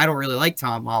 I don't really like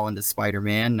Tom Holland as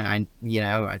Spider-Man. I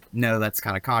know that's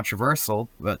kind of controversial,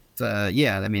 but I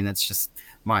mean, that's just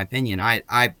my opinion.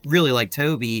 I really like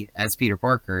Tobey as Peter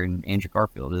Parker and Andrew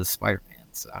Garfield as Spider-Man.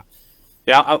 So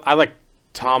yeah, I like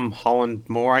Tom Holland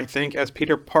more, I think, as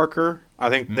Peter Parker. I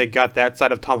think they got that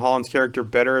side of Tom Holland's character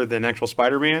better than actual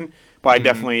Spider-Man. But I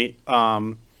definitely,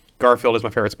 Garfield is my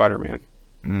favorite Spider-Man.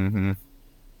 Mm-hmm.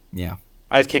 Yeah.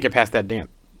 I just can't get past that dance.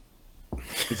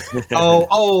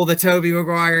 the Tobey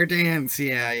Maguire dance.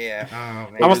 Yeah.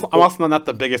 Oh, man. I'm also not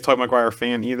the biggest Tobey Maguire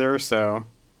fan either, so.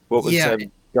 What was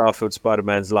Garfield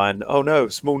Spider-Man's line? Oh no,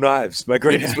 small knives, my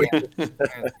greatest weakness.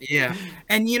 Yeah.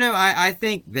 And you know, I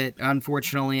think that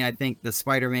unfortunately, I think the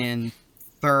Spider-Man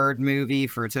third movie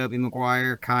for Tobey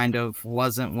Maguire kind of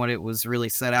wasn't what it was really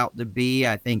set out to be.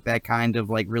 I think that kind of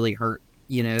like really hurt,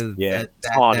 that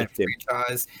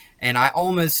franchise. And I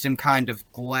almost am kind of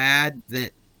glad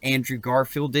that Andrew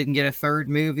Garfield didn't get a third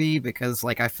movie because,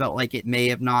 like, I felt like it may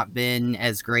have not been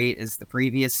as great as the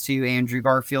previous two Andrew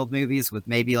Garfield movies with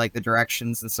maybe like the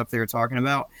directions and stuff they were talking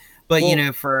about. But Well- you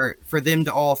know, for them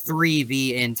to all three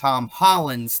be in Tom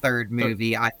Holland's third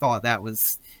movie, I thought that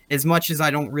was, as much as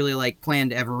I don't really like plan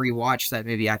to ever rewatch that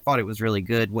movie, I thought it was really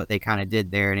good what they kind of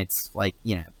did there, and it's like,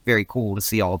 you know, very cool to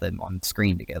see all of them on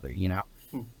screen together, you know.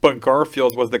 But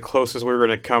Garfield was the closest we were going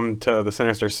to come to the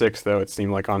Sinister Six, though, it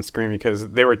seemed like on screen, because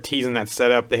they were teasing that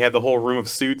setup. They had the whole room of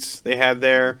suits they had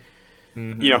there.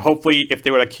 Mm-hmm. You know, hopefully, if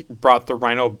they would have brought the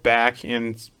Rhino back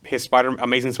in his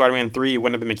Amazing Spider-Man 3, it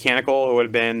wouldn't have been mechanical. It would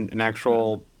have been an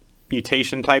actual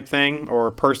mutation type thing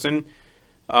or person.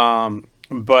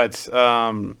 But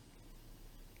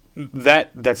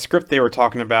that script they were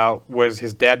talking about was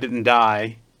his dad didn't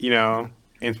die, you know,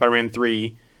 in Spider-Man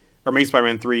 3, or Amazing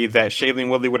Spider-Man 3, that Shailene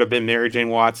Woodley would have been Mary Jane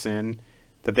Watson,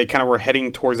 that they kind of were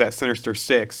heading towards that Sinister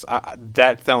Six.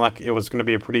 That sounded like it was going to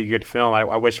be a pretty good film.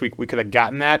 I wish we could have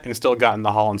gotten that and still gotten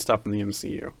the Holland stuff in the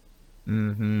MCU.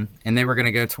 Mm-hmm. And they were going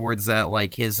to go towards that,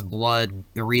 like his blood,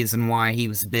 the reason why he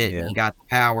was bit and he got the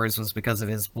powers was because of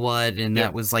his blood, and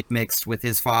that was like mixed with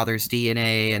his father's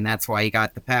DNA, and that's why he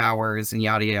got the powers, and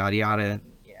yada, yada, yada.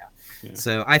 Yeah.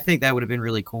 So I think that would have been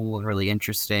really cool and really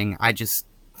interesting. I just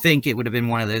think it would have been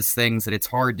one of those things that it's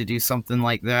hard to do something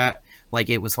like that. Like,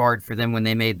 it was hard for them when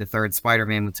they made the third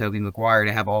Spider-Man with Tobey Maguire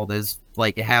to have all those,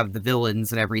 like, have the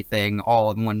villains and everything all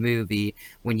in one movie,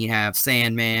 when you have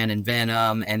Sandman and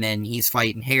Venom, and then he's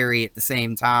fighting Harry at the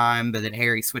same time, but then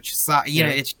Harry switches sides. You know,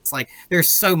 it's just like, there's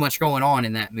so much going on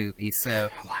in that movie, so.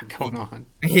 A lot going on.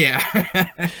 Yeah.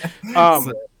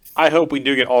 I hope we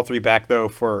do get all three back, though,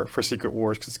 for Secret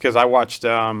Wars, because I watched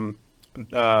No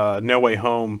Way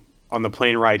Home on the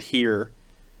plane ride here.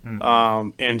 Mm-hmm.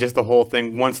 And just the whole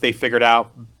thing, once they figured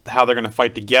out how they're going to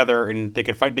fight together and they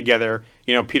can fight together,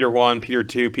 you know, Peter 1, Peter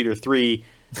 2, Peter 3,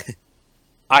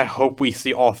 I hope we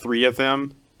see all three of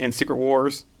them in Secret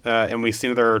Wars, and we see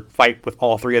another fight with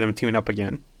all three of them teaming up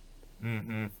again.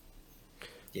 Mm-hmm.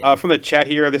 Yeah. From the chat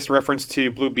here, this reference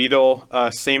to Blue Beetle.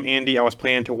 Same Andy, I was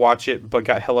planning to watch it, but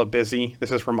got hella busy.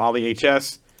 This is from Ollie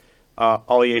HS.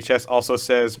 Ollie HS also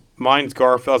says, mine's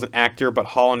Garfield as an actor, but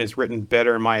Holland is written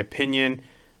better in my opinion.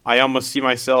 I almost see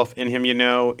myself in him, you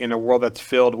know, in a world that's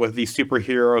filled with these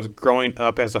superheroes, growing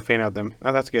up as a fan of them.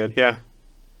 Oh, that's good. Yeah.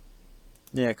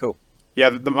 Yeah, cool.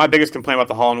 Yeah, my biggest complaint about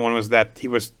the Holland one was that he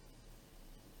was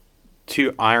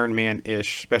too Iron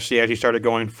Man-ish, especially as he started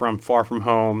going from Far From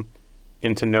Home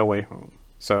into No Way Home.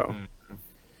 So,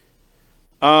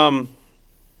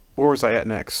 where was I at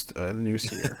next? News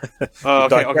here.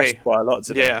 Okay. Quite a lot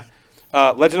today. Yeah.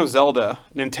 Legend of Zelda.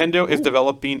 Nintendo is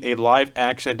developing a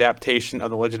live-action adaptation of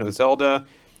The Legend of Zelda.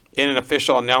 In an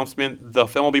official announcement, the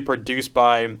film will be produced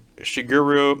by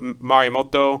Shigeru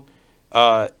Miyamoto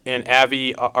and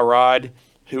Avi Arad,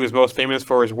 who is most famous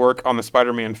for his work on the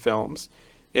Spider-Man films.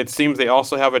 It seems they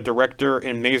also have a director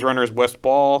in Maze Runner's West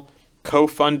Ball,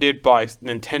 co-funded by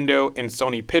Nintendo and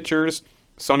Sony Pictures.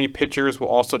 Sony Pictures will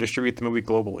also distribute the movie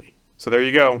globally. So there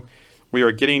you go. We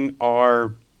are getting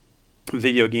our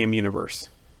video game universe.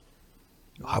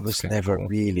 I was never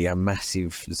really a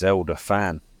massive Zelda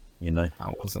fan, you know.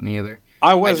 I wasn't either.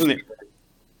 I wasn't.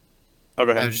 Oh,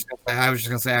 go ahead. I was just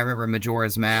gonna say, I remember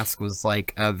Majora's Mask was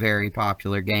like a very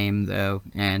popular game, though,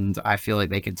 and I feel like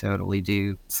they could totally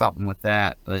do something with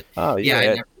that. But I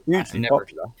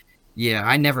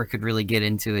never could really get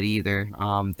into it either.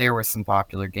 There were some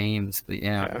popular games, but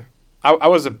yeah. I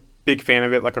was a big fan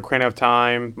of it, like Ocarina of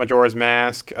Time, Majora's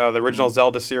Mask, the original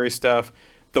Zelda series stuff.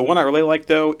 The one I really like,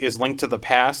 though, is Link to the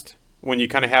Past, when you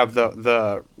kind of have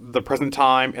the present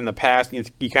time and the past,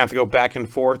 and you kind of have to go back and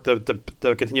forth to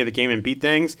continue the game and beat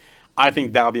things. I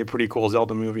think that would be a pretty cool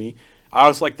Zelda movie. I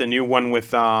also like the new one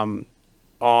with on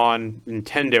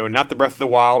Nintendo, not the Breath of the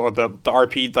Wild or the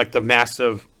RP, like the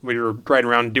massive where you're riding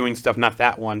around doing stuff, not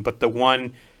that one, but the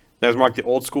one that was more like the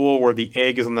old school where the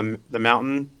egg is on the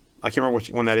mountain. I can't remember which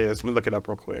one that is. Let me look it up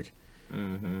real quick.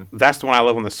 Mm-hmm. That's the one I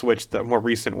love on the Switch, the more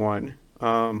recent one.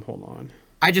 Hold on.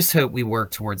 I just hope we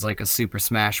work towards like a Super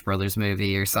Smash Brothers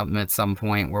movie or something at some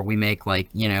point where we make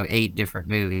 8 different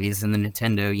movies in the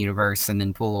Nintendo universe and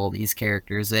then pull all these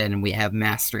characters in and we have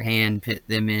Master Hand pit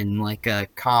them in like a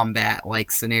combat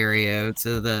scenario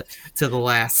to the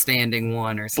last standing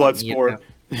one or something. Bloodsport.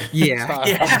 Yeah.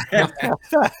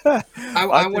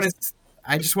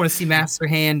 I just want to see Master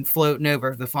Hand floating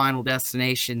over the Final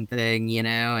Destination thing,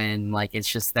 and it's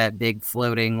just that big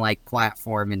floating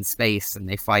platform in space and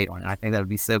they fight on it. I think that would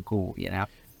be so cool,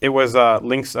 It was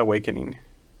Link's Awakening.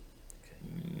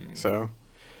 So,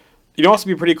 also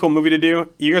be a pretty cool movie to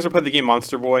do. You guys ever played the game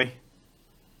Monster Boy?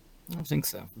 I don't think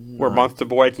so. Where Monster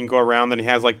Boy can go around, and he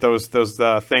has like those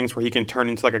things where he can turn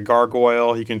into like a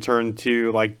gargoyle. He can turn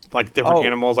into like different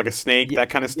animals, like a snake, that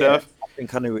kind of stuff. I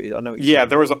think I know. I know. Yeah,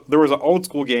 there was an old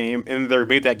school game, and they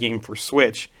made that game for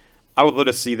Switch. I would love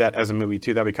to see that as a movie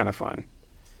too. That'd be kind of fun.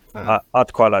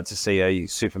 I'd quite like to see a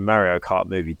Super Mario Kart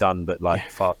movie done, but like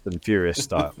Fast and Furious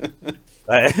style.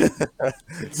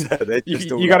 So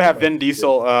you got to have Vin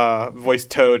Diesel voice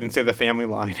Toad and say the family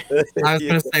line. I was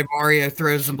gonna say Mario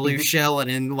throws a blue shell and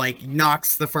then like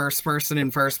knocks the first person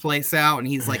in first place out, and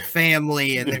he's like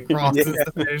family, and then crosses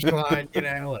the finish line. You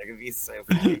know, like it'd be so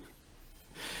funny.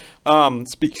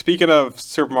 Speaking of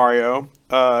Super Mario,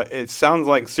 it sounds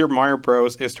like Super Mario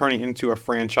Bros. Is turning into a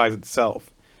franchise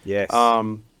itself. Yes.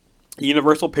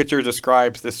 Universal Pictures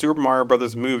describes the Super Mario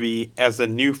Brothers movie as a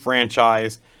new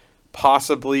franchise,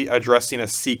 possibly addressing a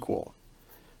sequel.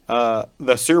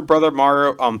 The Super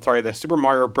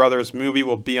Mario Brothers movie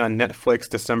will be on Netflix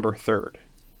December 3rd.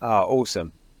 Oh,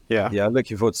 awesome. Yeah. Yeah, I'm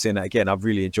looking forward to seeing that again. I've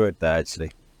really enjoyed that,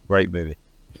 actually. Great movie.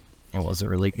 It was a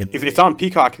really good. It's on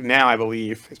Peacock now, I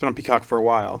believe. It's been on Peacock for a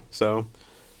while. So,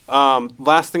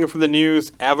 last thing from the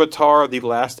news, Avatar: The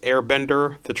Last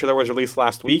Airbender. The trailer was released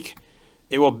last week.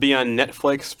 It will be on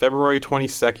Netflix February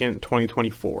 22nd,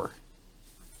 2024.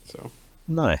 So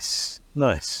nice.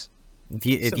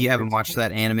 If you haven't watched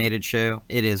that animated show,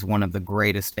 it is one of the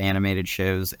greatest animated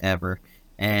shows ever.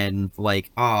 And like,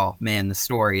 oh man, the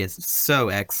story is so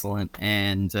excellent.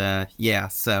 And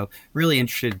so really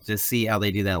interested to see how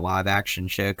they do that live action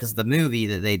show, because the movie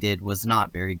that they did was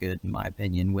not very good in my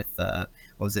opinion. With what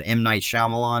was it, M. Night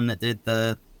Shyamalan that did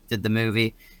the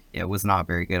movie? It was not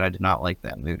very good. I did not like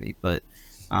that movie, but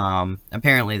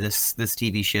apparently this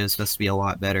TV show is supposed to be a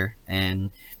lot better, and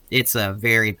it's a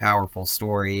very powerful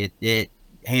story. It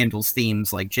handles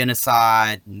themes like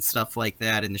genocide and stuff like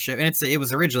that in the show, and it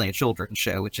was originally a children's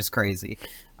show, which is crazy.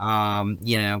 I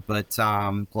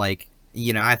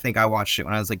think I watched it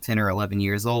when I was like 10 or 11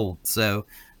 years old. So,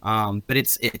 but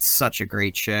it's such a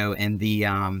great show, and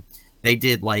they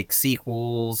did like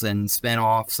sequels and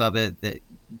spin-offs of it, that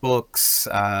books,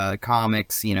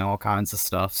 comics, all kinds of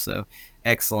stuff. So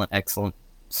excellent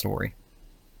story.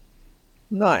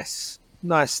 Nice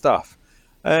stuff.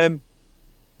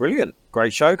 Brilliant.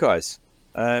 Great show, guys.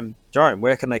 Jarian,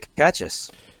 where can they catch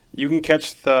us? You can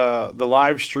catch the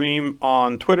live stream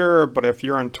on Twitter, but if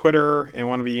you're on Twitter and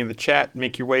want to be in the chat,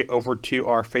 make your way over to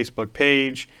our Facebook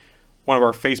page, one of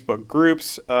our Facebook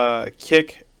groups,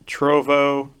 Kick,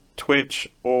 Trovo, Twitch,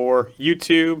 or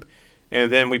YouTube. And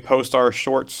then we post our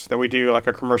shorts that we do, like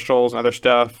our commercials and other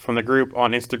stuff from the group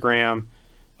on Instagram,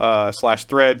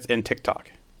 /Threads and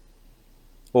TikTok.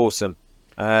 Awesome.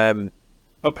 Here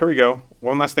we go.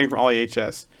 One last thing from All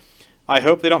AHS. I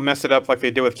hope they don't mess it up like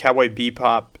they did with Cowboy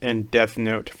Bebop and Death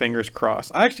Note. Fingers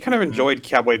crossed. I actually kind of enjoyed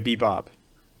Cowboy Bebop.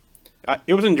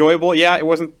 It was enjoyable. Yeah, it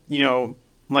wasn't,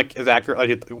 like as accurate as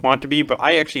you want it to be, but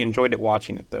I actually enjoyed it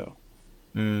watching it, though.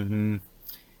 Mm-hmm.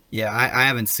 Yeah, I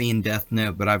haven't seen Death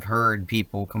Note, but I've heard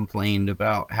people complained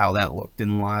about how that looked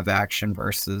in live action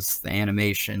versus the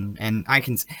animation. And I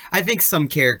think some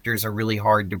characters are really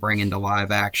hard to bring into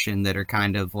live action that are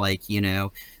kind of like,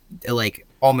 like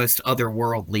almost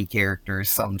otherworldly characters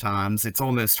sometimes. It's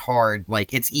almost hard.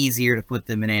 Like, it's easier to put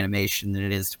them in animation than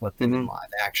it is to put them in live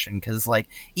action. Because, like,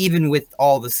 even with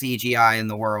all the CGI in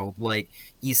the world, like,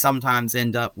 you sometimes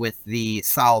end up with the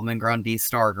Solomon Grundy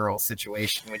Stargirl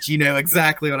situation, which you know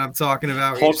exactly what I'm talking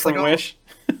about. Hulk from Wish.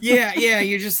 Yeah,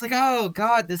 you're just like, oh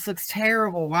god, this looks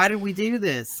terrible. Why did we do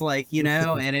this? Like,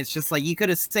 and it's just like, you could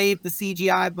have saved the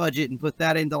CGI budget and put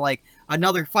that into like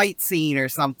another fight scene or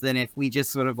something if we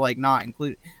just sort of like not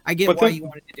include. I get why you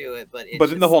wanted to do it, but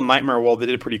in the whole Nightmare world, they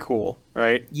did pretty cool,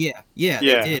 right? Yeah, they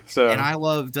did. So, and I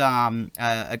loved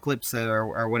Eclipso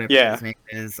or whatever his name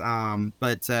is.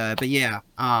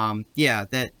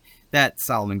 That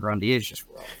Solomon Grundy is just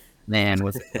rough. Man,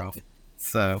 was it rough.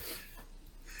 So.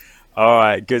 All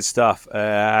right, good stuff.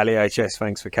 Ali HS,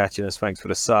 thanks for catching us. Thanks for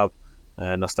the sub.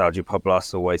 Nostalgia Pub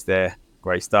Blast, always there.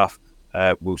 Great stuff.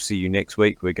 We'll see you next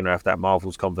week. We're going to have that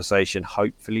Marvels conversation,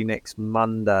 hopefully next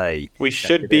Monday. We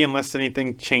should be, unless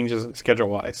anything changes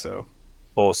schedule-wise. So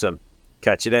awesome.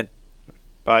 Catch you then.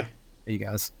 Bye. Hey, you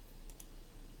guys.